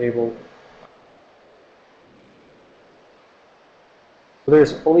pointer table. So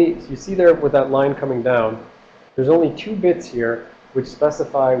there's only, you see there with that line coming down, there's only 2 bits here which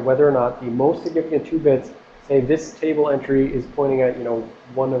specify whether or not the most significant 2 bits say this table entry is pointing at,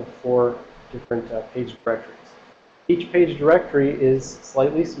 one of 4 different page directories. Each page directory is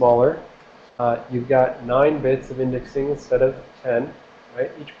slightly smaller. You've got 9 bits of indexing instead of 10,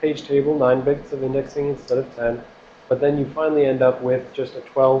 right? Each page table, 9 bits of indexing instead of 10. But then you finally end up with just a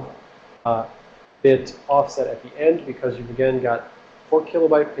 12-bit offset at the end because you've again got 4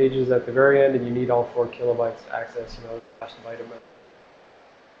 kilobyte pages at the very end, and you need all 4 kilobytes to access, the last byte of memory.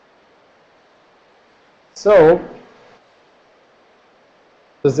 So,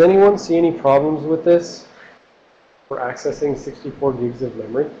 does anyone see any problems with this? For accessing 64 gigs of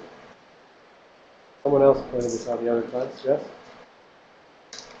memory. Someone else pointed this out the other class. Yes?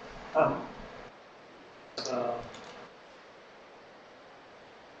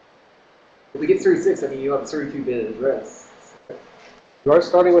 If we get 36, I mean, you have a 32-bit address. You are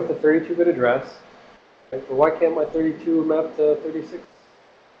starting with a 32-bit address. Okay, but why can't my 32 map to 36?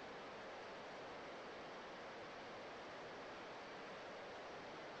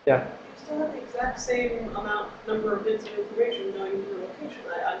 Yeah. You still have the exact same number of bits of information knowing your location.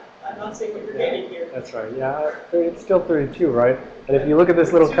 I'm not seeing what you're gaining here. That's right. Yeah, it's still 32, right? And if you look at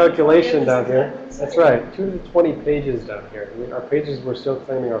this little calculation down here, that's right, 2 to the 20 pages down here. I mean, our pages we're still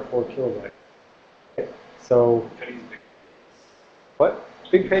claiming are 4 kilobytes. Okay. So, what?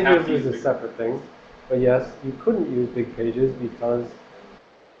 Big pages is a separate thing. But yes, you couldn't use big pages because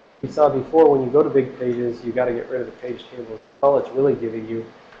we saw before when you go to big pages, you got to get rid of the page tables. All it's really giving you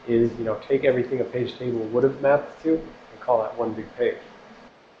is, take everything a page table would have mapped to and call that one big page.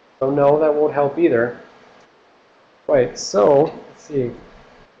 So no, that won't help either. Right, so, let's see.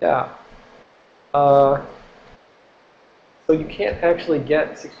 Yeah. So you can't actually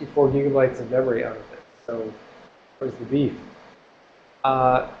get 64 gigabytes of memory out of it. So where's the beef?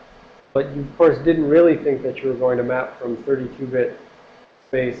 But you, of course, didn't really think that you were going to map from 32-bit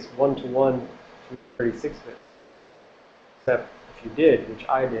space 1-to-1 to 36-bit. Except if you did, which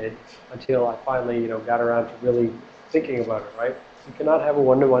I did, until I finally, got around to really thinking about it, right? So you cannot have a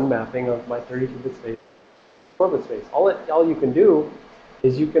 1-to-1 mapping of my 32-bit space to 4-bit space. All you can do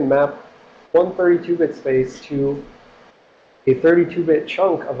is you can map one 32-bit space to a 32-bit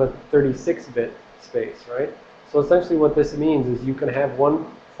chunk of a 36-bit space, right? So essentially what this means is you can have one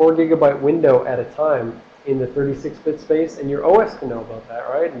 4 gigabyte window at a time in the 36-bit space, and your OS can know about that,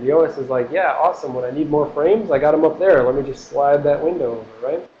 right? And the OS is like, yeah, awesome, when I need more frames, I got them up there. Let me just slide that window over,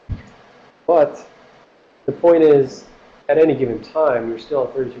 right? But the point is, at any given time, you're still a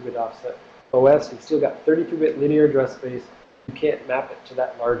 32-bit offset OS. You've still got 32-bit linear address space. You can't map it to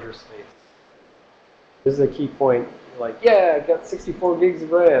that larger space. This is a key point. You're like, yeah, I got 64 gigs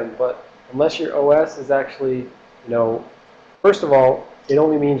of RAM, but unless your OS is actually, first of all, it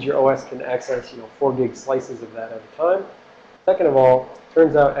only means your OS can access, 4 gig slices of that at a time. Second of all,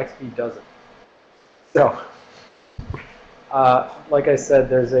 turns out XP doesn't. So, like I said,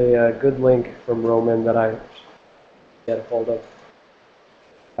 there's a good link from Roman that I get a hold of.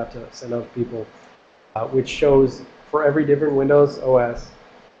 I have to send out to people, which shows for every different Windows OS,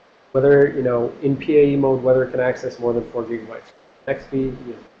 whether, in PAE mode, whether it can access more than 4 gigabytes. XP,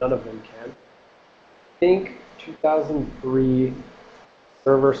 none of them can. I think 2003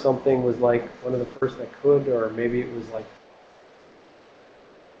 server something was like one of the first that could, or maybe it was like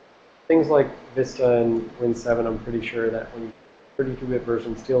things like Vista and Win 7. I'm pretty sure that when 32-bit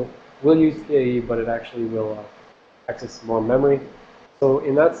version still will use PAE, but it actually will access more memory. So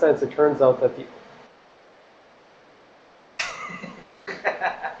in that sense, it turns out that the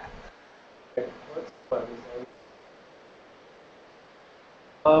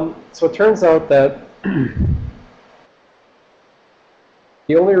so it turns out that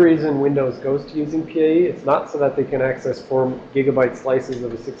the only reason Windows goes to using PAE, it's not so that they can access 4 gigabyte slices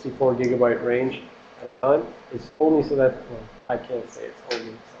of a 64 gigabyte range at a time. It's only so that, well, I can't say it's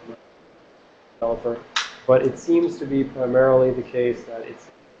only, so I'm not a developer, but it seems to be primarily the case that it's,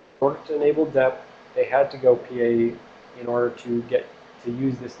 in order to enable depth, they had to go PAE in order to get to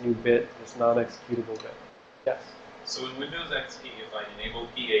use this new bit, this non-executable bit. Yes? So in Windows XP, if I enable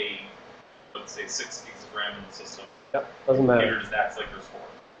PAE, let's say 6 gigs of RAM in the system, Yep, doesn't matter. That's like there's 4.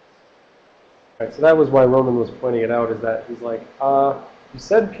 Right, so that was why Roman was pointing it out, is that he's like, you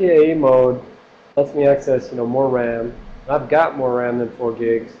said PAE mode lets me access, more RAM. I've got more RAM than 4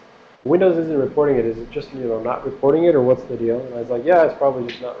 gigs. Windows isn't reporting it. Is it just, not reporting it, or what's the deal? And I was like, yeah, it's probably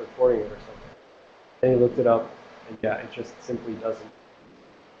just not reporting it or something. And he looked it up, and yeah, it just simply doesn't.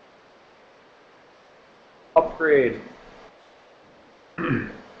 Upgrade.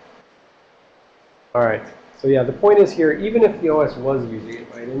 All right. So yeah, the point is here, even if the OS was using it,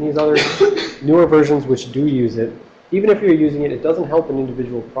 right, and these other newer versions which do use it, even if you're using it, it doesn't help an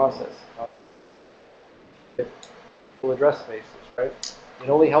individual process. Full address spaces, right? It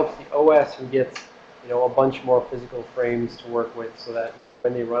only helps the OS who gets, a bunch more physical frames to work with, so that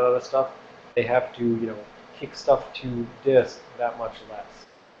when they run out of stuff, they have to, kick stuff to disk that much less.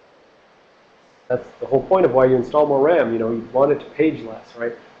 That's the whole point of why you install more RAM. You want it to page less,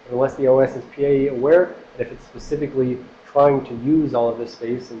 right? But unless the OS is PAE aware, and if it's specifically trying to use all of this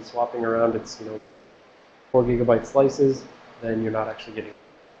space and swapping around its, 4 gigabyte slices, then you're not actually getting.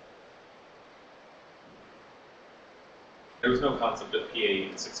 There was no concept of PAE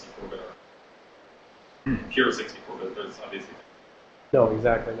in 64-bit or pure 64-bit. There's obviously. No,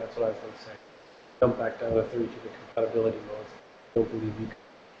 exactly. That's what I was going to say. Jump back down to 32-bit compatibility mode. I don't believe you can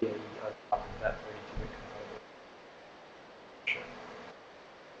PAE on top of that 32-bit compatibility. Sure.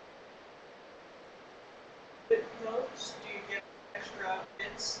 With those, do you get extra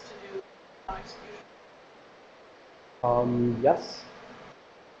bits to do non-execution? Yes.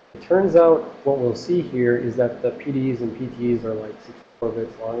 It turns out what we'll see here is that the PDEs and PTEs are like 64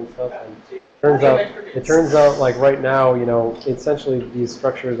 bits long and stuff. And it turns out like right now, essentially these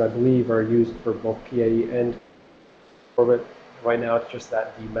structures I believe are used for both PAE and 64-bit. Right now it's just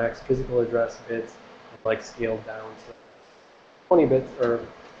that the max physical address bits is like scaled down to 20 bits or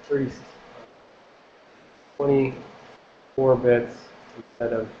 24 bits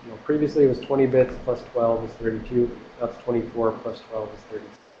instead of, previously it was 20 bits plus 12 is 32. Now it's 24 plus 12 is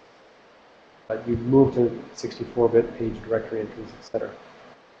 36. You move to 64-bit page directory entries, etc.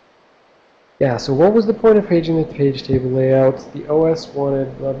 Yeah, so what was the point of paging the page table layouts? The OS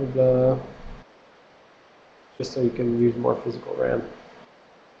wanted blah, blah, blah, just so you can use more physical RAM.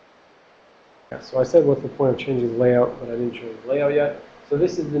 Yeah, so I said what's the point of changing the layout, but I didn't show you the layout yet. So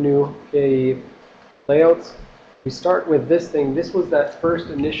this is the new PAE layouts. We start with this thing. This was that first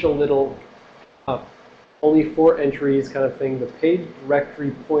initial little only 4 entries kind of thing, the page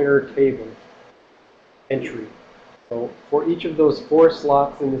directory pointer table entry. So for each of those 4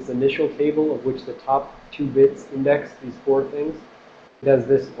 slots in this initial table, of which the top 2 bits index these 4 things, it has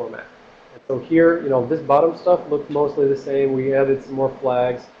this format. And so here, this bottom stuff looked mostly the same. We added some more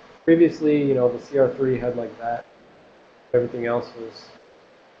flags. Previously, the CR3 had like that. Everything else was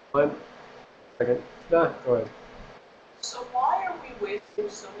fine. Second. Nah, go ahead. So why are we wasting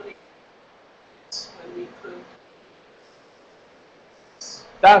so many bits when we could?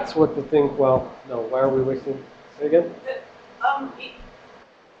 That's what the thing, well, no, why are we wasting, say again?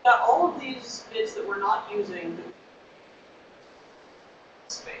 got all of these bits that we're not using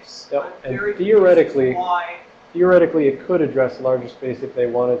space. Yep, I'm and very theoretically- confused why. Theoretically, it could address larger space if they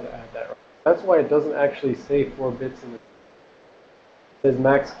wanted to add that. That's why it doesn't actually say 4 bits in the. It says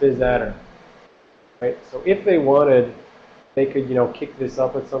max biz adder. Right? So if they wanted, they could, kick this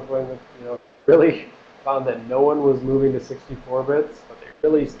up at some point. Really found that no one was moving to 64 bits, but they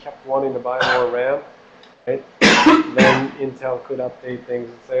really kept wanting to buy more RAM. Right? Then Intel could update things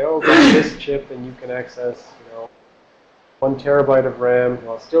and say, oh, get this chip and you can access, 1 terabyte of RAM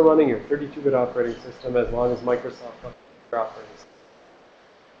while still running your 32-bit operating system as long as Microsoft lets your operating system.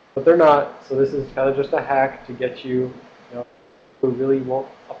 But they're not, so this is kind of just a hack to get you, who really won't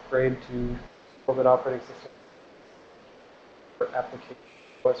upgrade to 4-bit operating system for application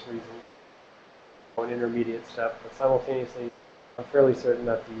OS reasons, or an intermediate step. But simultaneously, I'm fairly certain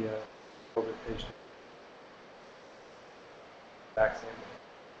that the 4-bit page back same.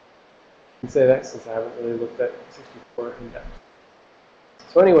 I can say that since I haven't really looked at 64 in depth.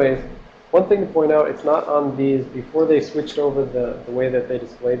 So anyways, one thing to point out, it's not on these, before they switched over the way that they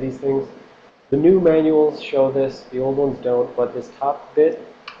display these things, the new manuals show this, the old ones don't, but this top bit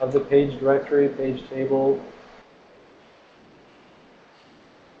of the page directory, page table,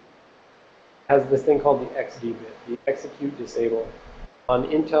 has this thing called the XD bit, the execute disable. On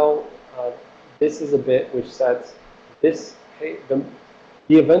Intel, this is a bit which sets this,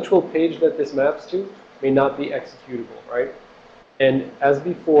 the eventual page that this maps to may not be executable, right? And as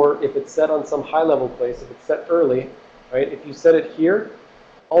before, if it's set on some high-level place, if it's set early, right? If you set it here,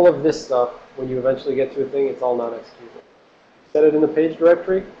 all of this stuff, when you eventually get to a thing, it's all non-executable. Set it in the page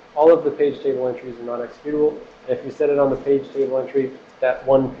directory, all of the page table entries are non-executable. And if you set it on the page table entry, that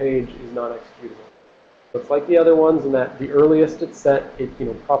one page is non-executable. So it's like the other ones in that the earliest it's set, it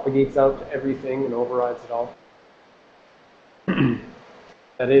propagates out to everything and overrides it all.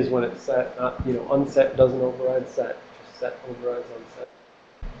 That is when it's set, not, unset doesn't override set. Just set overrides unset.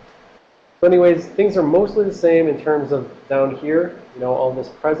 So anyways, things are mostly the same in terms of down here, all this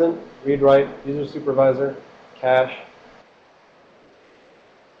present, read, write, user supervisor, cache,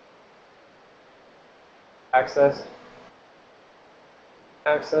 access,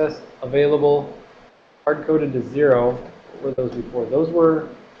 available, hard-coded to 0. What were those before? Those were,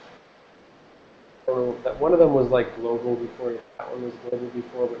 that one of them was like global before, that one was global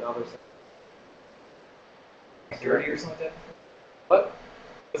before, but now there's Dirty or something? what?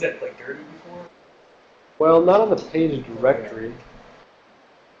 Was it like dirty before? Well, not on the page directory.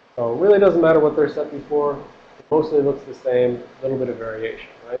 So it really doesn't matter what they're set before. It mostly looks the same, a little bit of variation,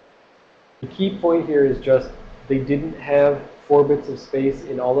 right? The key point here is just they didn't have 4 bits of space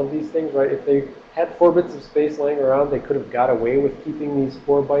in all of these things, right? If they had 4 bits of space laying around, they could have got away with keeping these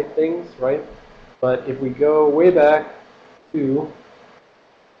 4-byte things, right? But if we go way back to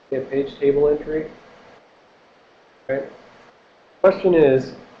a page table entry, right? Question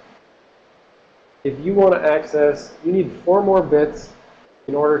is, if you want to access, you need 4 more bits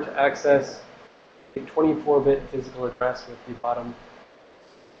in order to access a 24-bit physical address with the bottom.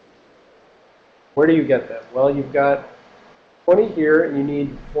 Where do you get them? Well, you've got 20 here, and you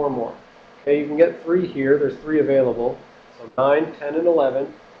need 4 more. Okay, you can get 3 here. There's 3 available. So 9, 10, and 11.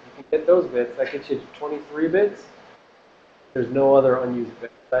 You can get those bits. That gets you to 23 bits. There's no other unused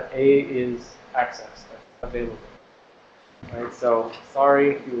bits. That A is access. That's available. All right, so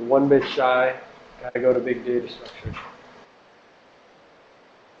sorry, you were 1 bit shy. Got to go to big data structure.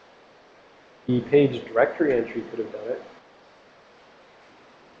 The page directory entry could have done it.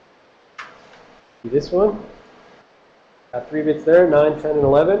 See this one? Got 3 bits there, 9, 10, and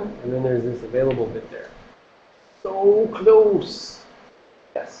 11. And then there's this available bit there. So close.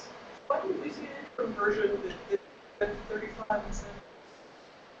 Yes. Why did we see an interim version that 35 instead?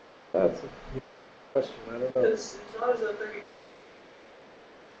 That's a good question. I don't know. Because it's not as a 30.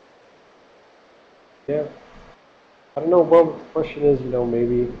 Yeah. I don't know. Well, the question is,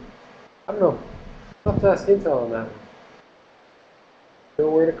 maybe, I don't know. I'll have to ask Intel on that one. Know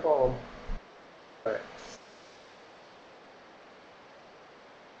where to call them. All right.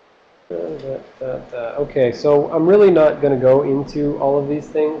 Okay, so I'm really not going to go into all of these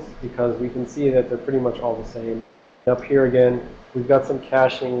things because we can see that they're pretty much all the same. Up here again, we've got some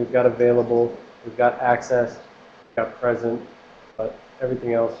caching, we've got available, we've got access, we've got present, but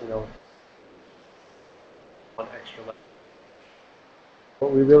everything else, on extra level.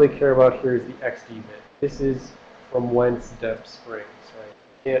 What we really care about here is the XD bit. This is from whence dep springs, right?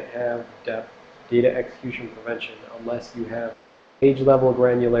 You can't have dep, data execution prevention, unless you have page level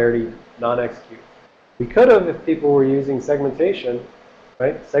granularity, non-execute. We could have if people were using segmentation,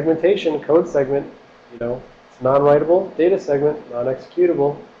 right? Segmentation, code segment, it's non-writable, data segment,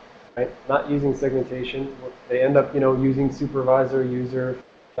 non-executable. right? Not using segmentation. They end up, using supervisor, user,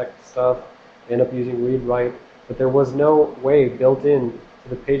 check stuff. They end up using read write, but there was no way built in to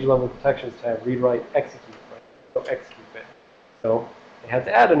the page level protections tab read write execute, right? No execute bit. So they had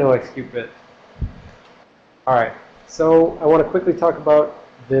to add a no execute bit. All right. So I want to quickly talk about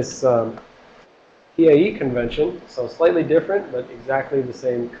this PAE convention. So slightly different, but exactly the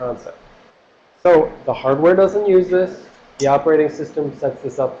same concept. So the hardware doesn't use this. The operating system sets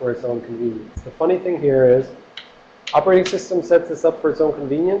this up for its own convenience. The funny thing here is, operating system sets this up for its own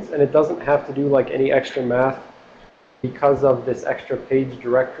convenience, and it doesn't have to do like any extra math because of this extra page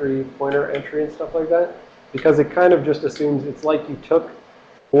directory pointer entry and stuff like that. Because it kind of just assumes it's like you took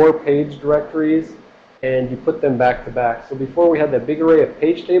 4 page directories and you put them back to back. So before we had that big array of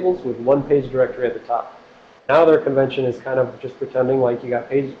page tables with 1 page directory at the top. Now their convention is kind of just pretending like you got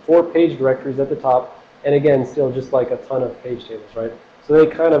 4 page directories at the top, and again, still just like a ton of page tables, right? So they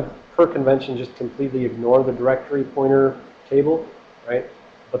kind of, per convention, just completely ignore the directory pointer table, right?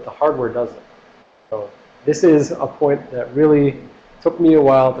 But the hardware doesn't. So this is a point that really took me a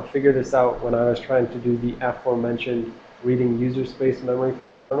while to figure this out when I was trying to do the aforementioned reading user space memory from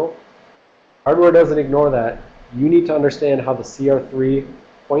the kernel. Hardware doesn't ignore that. You need to understand how the CR3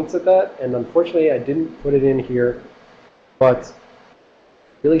 points at that, and unfortunately I didn't put it in here, but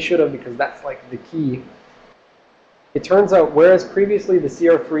really should have, because that's like the key. It turns out, whereas previously the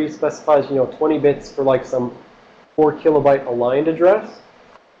CR3 specifies, 20 bits for like some 4 kilobyte aligned address,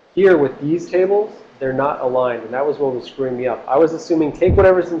 here with these tables, they're not aligned, and that was what was screwing me up. I was assuming take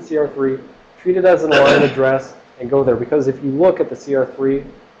whatever's in CR3, treat it as an aligned address, and go there. Because if you look at the CR3,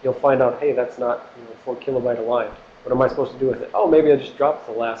 you'll find out, hey, that's not 4 kilobyte aligned. What am I supposed to do with it? Oh, maybe I just dropped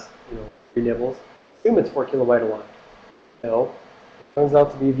the last 3 nibbles. Assume it's 4 kilobyte aligned. No, it turns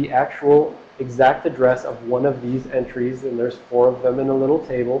out to be the actual exact address of one of these entries, and there's 4 of them in a little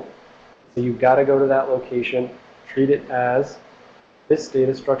table. So you've got to go to that location, treat it as this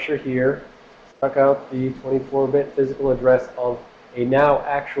data structure here, suck out the 24-bit physical address of a now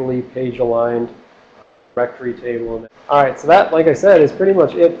actually page-aligned directory table. All right, so that, like I said, is pretty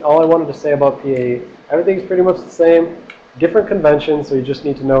much it. All I wanted to say about PAE. Everything's pretty much the same. Different conventions, so you just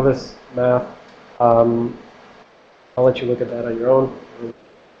need to know this math. I'll let you look at that on your own.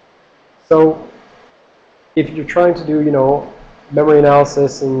 So if you're trying to do, memory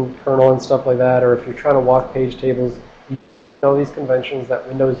analysis and kernel and stuff like that, or if you're trying to walk page tables, you know these conventions that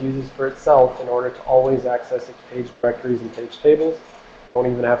Windows uses for itself in order to always access its page directories and page tables. You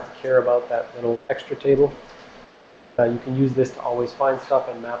don't even have to care about that little extra table. You can use this to always find stuff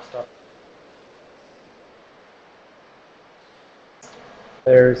and map stuff.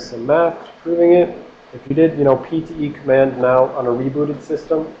 There's some math proving it. If you did, PTE command now on a rebooted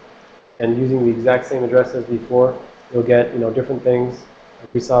system and using the exact same address as before, you'll get, different things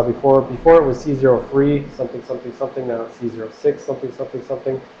like we saw before. Before it was C03, something, something, something. Now it's C06, something, something,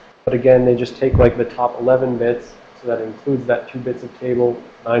 something. But again, they just take like the top 11 bits. So that includes that 2 bits of table,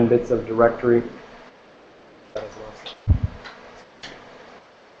 9 bits of directory. That is awesome.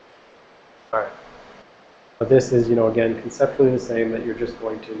 All right. But this is, again, conceptually the same, that you're just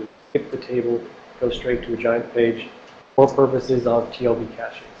going to skip the table, go straight to a giant page for purposes of TLB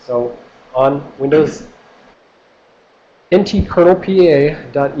caching. So on Windows NT kernel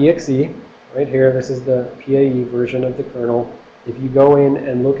PA.exe, right here, this is the PAE version of the kernel. If you go in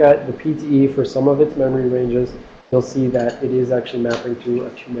and look at the PTE for some of its memory ranges, you'll see that it is actually mapping to a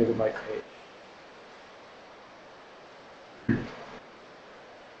 2 megabyte page.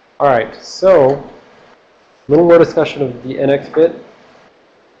 All right, so a little more discussion of the NX bit.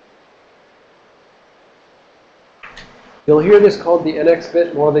 You'll hear this called the NX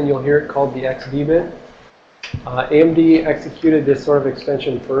bit more than you'll hear it called the XD bit. AMD executed this sort of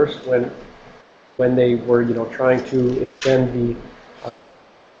extension first when they were, trying to extend the.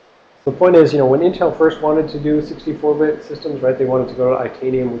 The point is, when Intel first wanted to do 64-bit systems, right, they wanted to go to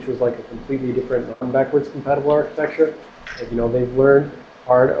Itanium, which was like a completely different non-backwards compatible architecture. And, they've learned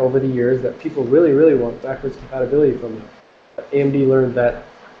hard over the years that people really, really want backwards compatibility from them. But AMD learned that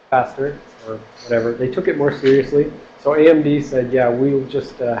faster, or whatever. They took it more seriously. So AMD said, yeah, we'll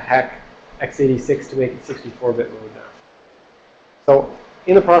just hack x86 to make it 64-bit mode now. So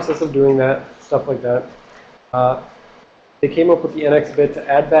in the process of doing that, stuff like that, they came up with the NX bit to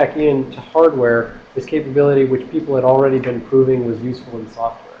add back in to hardware this capability which people had already been proving was useful in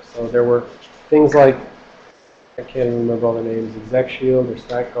software. So there were things like, I can't even remember all the names, Exec Shield or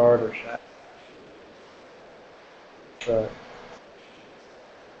Stack Guard or Shadow.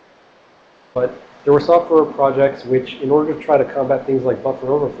 But there were software projects which, in order to try to combat things like buffer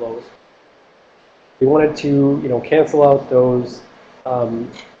overflows, they wanted to, cancel out those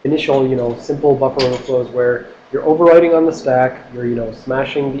initial, simple buffer overflows where you're overwriting on the stack, you're,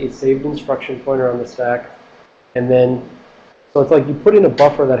 smashing the saved instruction pointer on the stack, and then, so it's like you put in a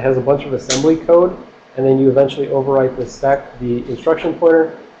buffer that has a bunch of assembly code, and then you eventually overwrite the instruction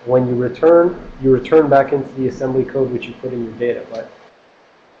pointer. When you return back into the assembly code which you put in your data. But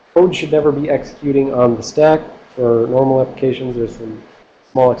code should never be executing on the stack. For normal applications, there's some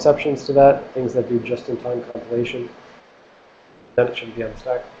small exceptions to that, things that do just-in-time compilation. Then it shouldn't be on the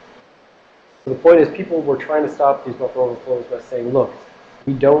stack. So the point is, people were trying to stop these buffer overflows by saying, look,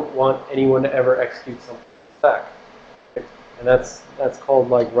 we don't want anyone to ever execute something on the stack. Right? And that's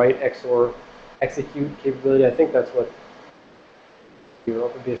called like write XOR execute capability. I think that's what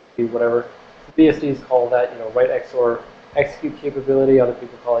OpenBSD, whatever. BSDs call that, write XOR execute capability. Other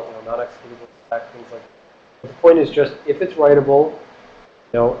people call it, non-executable stack, things like that. But the point is just if it's writable,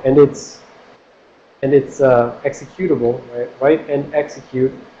 and it's executable, right? Write and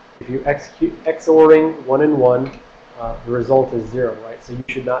execute. If you execute XORing 1 and 1, the result is 0, right? So you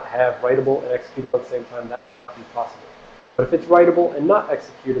should not have writable and executable at the same time. That should not be possible. But if it's writable and not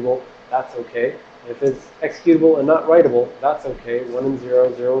executable, that's okay. If it's executable and not writable, that's okay. 1 and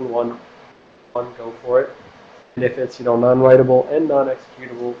 0, 0 and 1, go for it. And if it's, non-writable and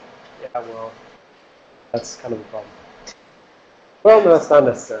non-executable, yeah, well, that's kind of a problem. Well, no, that's not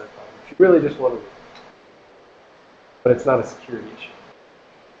necessarily a problem. If you really just want to read. But it's not a security issue.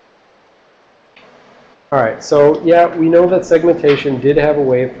 All right, so yeah, we know that segmentation did have a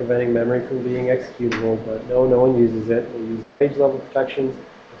way of preventing memory from being executable, but no one uses it. We use page-level protections.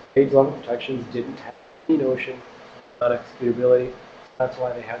 Page-level protections didn't have any notion of non-executability. That's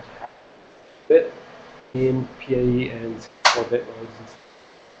why they had to have bit in PAE and 64-bit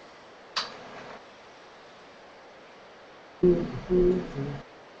modes.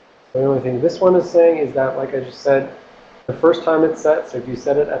 The only thing this one is saying is that, like I just said, the first time it's set, so if you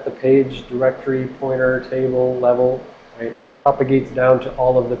set it at the page directory pointer table level, right, it propagates down to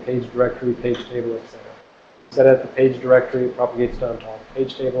all of the page directory, page table, etc. Set it at the page directory, it propagates down to all the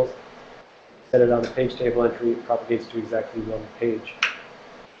page tables. Set it on the page table entry, it propagates to exactly one page.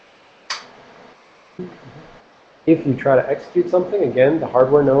 If you try to execute something, again, the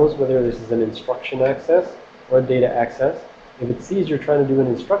hardware knows whether this is an instruction access or a data access. If it sees you're trying to do an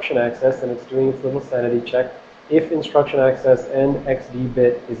instruction access, then it's doing its little sanity check. If instruction access and XD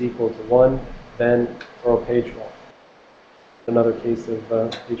bit is equal to 1, then throw a page fault. Another case of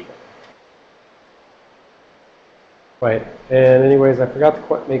page fault. Right, and anyways, I forgot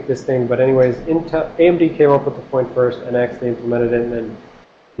to make this thing, but anyways, AMD came up with the point first, NX, they implemented it, and then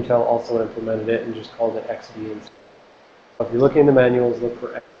Intel also implemented it and just called it XD instead. So if you're looking in the manuals, look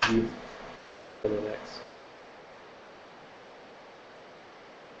for XD and NX.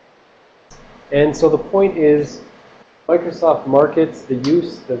 And so the point is, Microsoft markets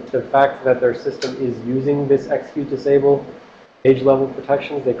the fact that their system is using this execute disable page level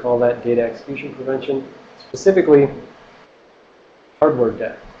protections. They call that data execution prevention. Specifically, hardware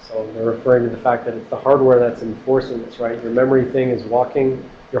debt. So they're referring to the fact that it's the hardware that's enforcing this, right? Your memory thing is walking,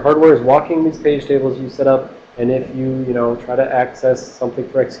 your hardware is walking these page tables you set up, and if you, try to access something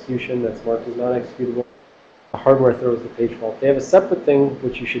for execution that's marked as non-executable, the hardware throws the page fault. They have a separate thing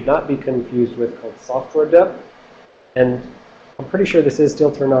which you should not be confused with called software depth. And I'm pretty sure this is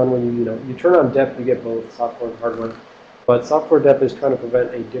still turned on when you turn on depth, you get both software and hardware. But software depth is trying to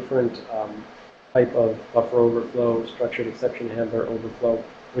prevent a different type of buffer overflow, structured exception handler overflow,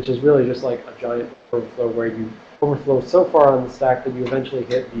 which is really just like a giant overflow where you overflow so far on the stack that you eventually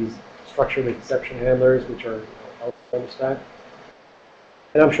hit these structured exception handlers, which are outside the stack.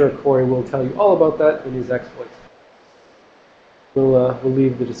 And I'm sure Corey will tell you all about that in his exploits. We'll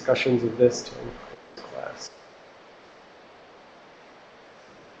leave the discussions of this to class.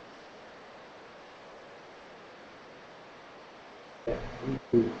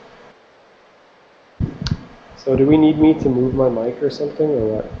 So do we need me to move my mic or something,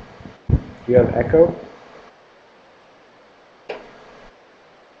 or what? Do you have echo?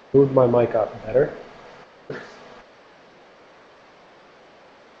 Move my mic up better.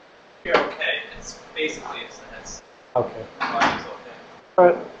 You're okay. It's basically it's Okay. okay. All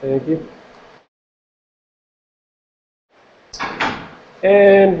right. Thank you.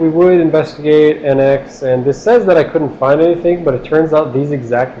 And we would investigate NX, and this says that I couldn't find anything, but it turns out these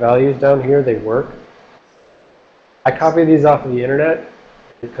exact values down here, they work. I copied these off of the internet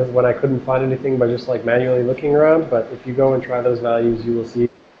because when I couldn't find anything by just like manually looking around, but if you go and try those values, you will see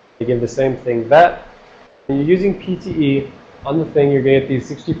they give the same thing. That, when you're using PTE on the thing, you're going to get these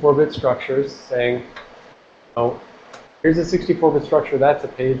 64-bit structures saying, oh, here's a 64-bit structure, that's a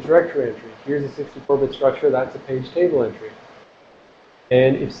page directory entry. Here's a 64-bit structure, that's a page table entry.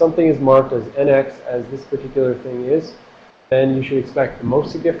 And if something is marked as NX, as this particular thing is, then you should expect the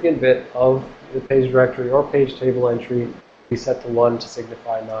most significant bit of the page directory or page table entry to be set to 1 to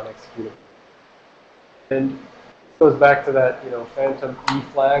signify non-executable. And this goes back to that, phantom E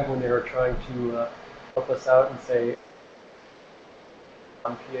flag when they were trying to help us out and say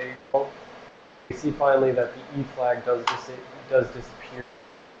on PA. We see finally that the E flag does disappear.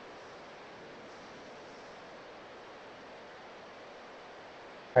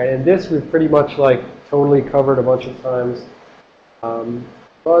 All right, and this we've pretty much totally covered a bunch of times.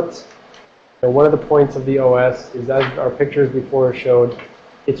 But one of the points of the OS is, as our pictures before showed,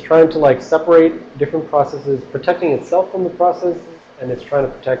 it's trying to separate different processes, protecting itself from the processes, and it's trying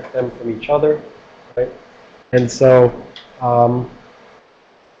to protect them from each other, right? And so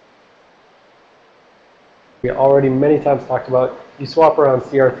we already many times talked about you swap around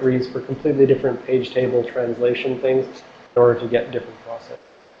CR3s for completely different page table translation things in order to get different processes.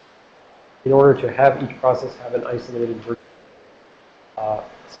 In order to have each process have an isolated version.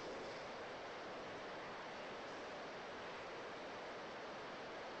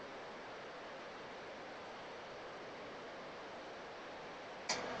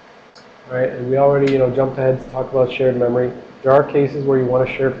 Right, and we already, jumped ahead to talk about shared memory. There are cases where you want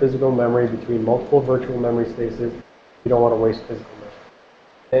to share physical memory between multiple virtual memory spaces. You don't want to waste physical memory.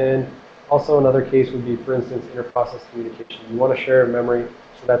 And also another case would be, for instance, inter-process communication. You want to share memory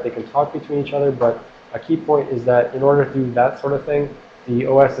so that they can talk between each other, but a key point is that in order to do that sort of thing, the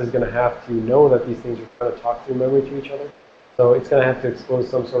OS is going to have to know that these things are trying to talk through memory to each other. So it's going to have to expose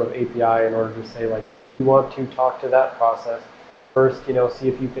some sort of API in order to say, you want to talk to that process. First, see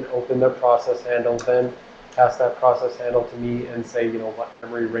if you can open the process handle, then pass that process handle to me and say, what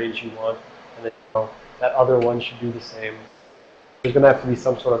memory range you want. And then, that other one should do the same. There's going to have to be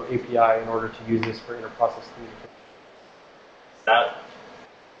some sort of API in order to use this for inter-process communication. Is that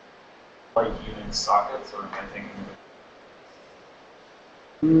like Unix sockets, or am I thinking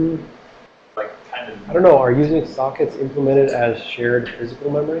of I don't know. Are Unix sockets implemented as shared physical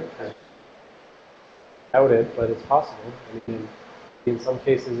memory? I doubt it, but it's possible. I mean, in some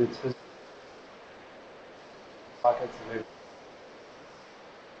cases, it's physical sockets, and they're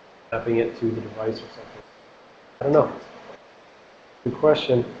mapping it to the device or something. I don't know. Good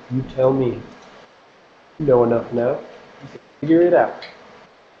question. You tell me. You know enough now. You can figure it out.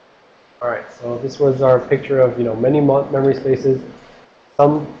 All right. So this was our picture of many memory spaces,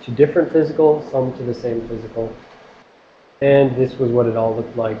 some to different physical, some to the same physical, and this was what it all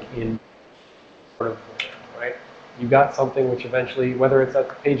looked like in sort of right. You got something which eventually, whether it's at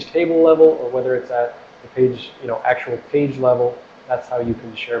the page table level or whether it's at the page, actual page level, that's how you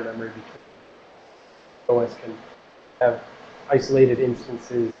can share memory between. OS can have isolated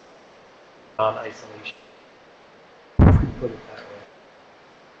instances, non-isolation. If we put it that way.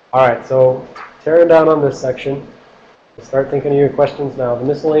 All right, so tearing down on this section, we'll start thinking of your questions now. The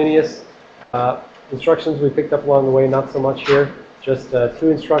miscellaneous instructions we picked up along the way, not so much here. Just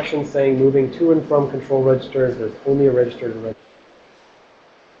 2 instructions saying moving to and from control registers. There's only a register to register.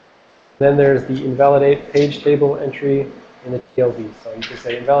 Then there's the invalidate page table entry in the TLB. So you can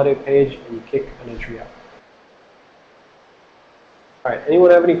say invalidate page and you kick an entry out. All right, anyone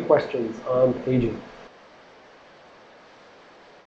have any questions on paging?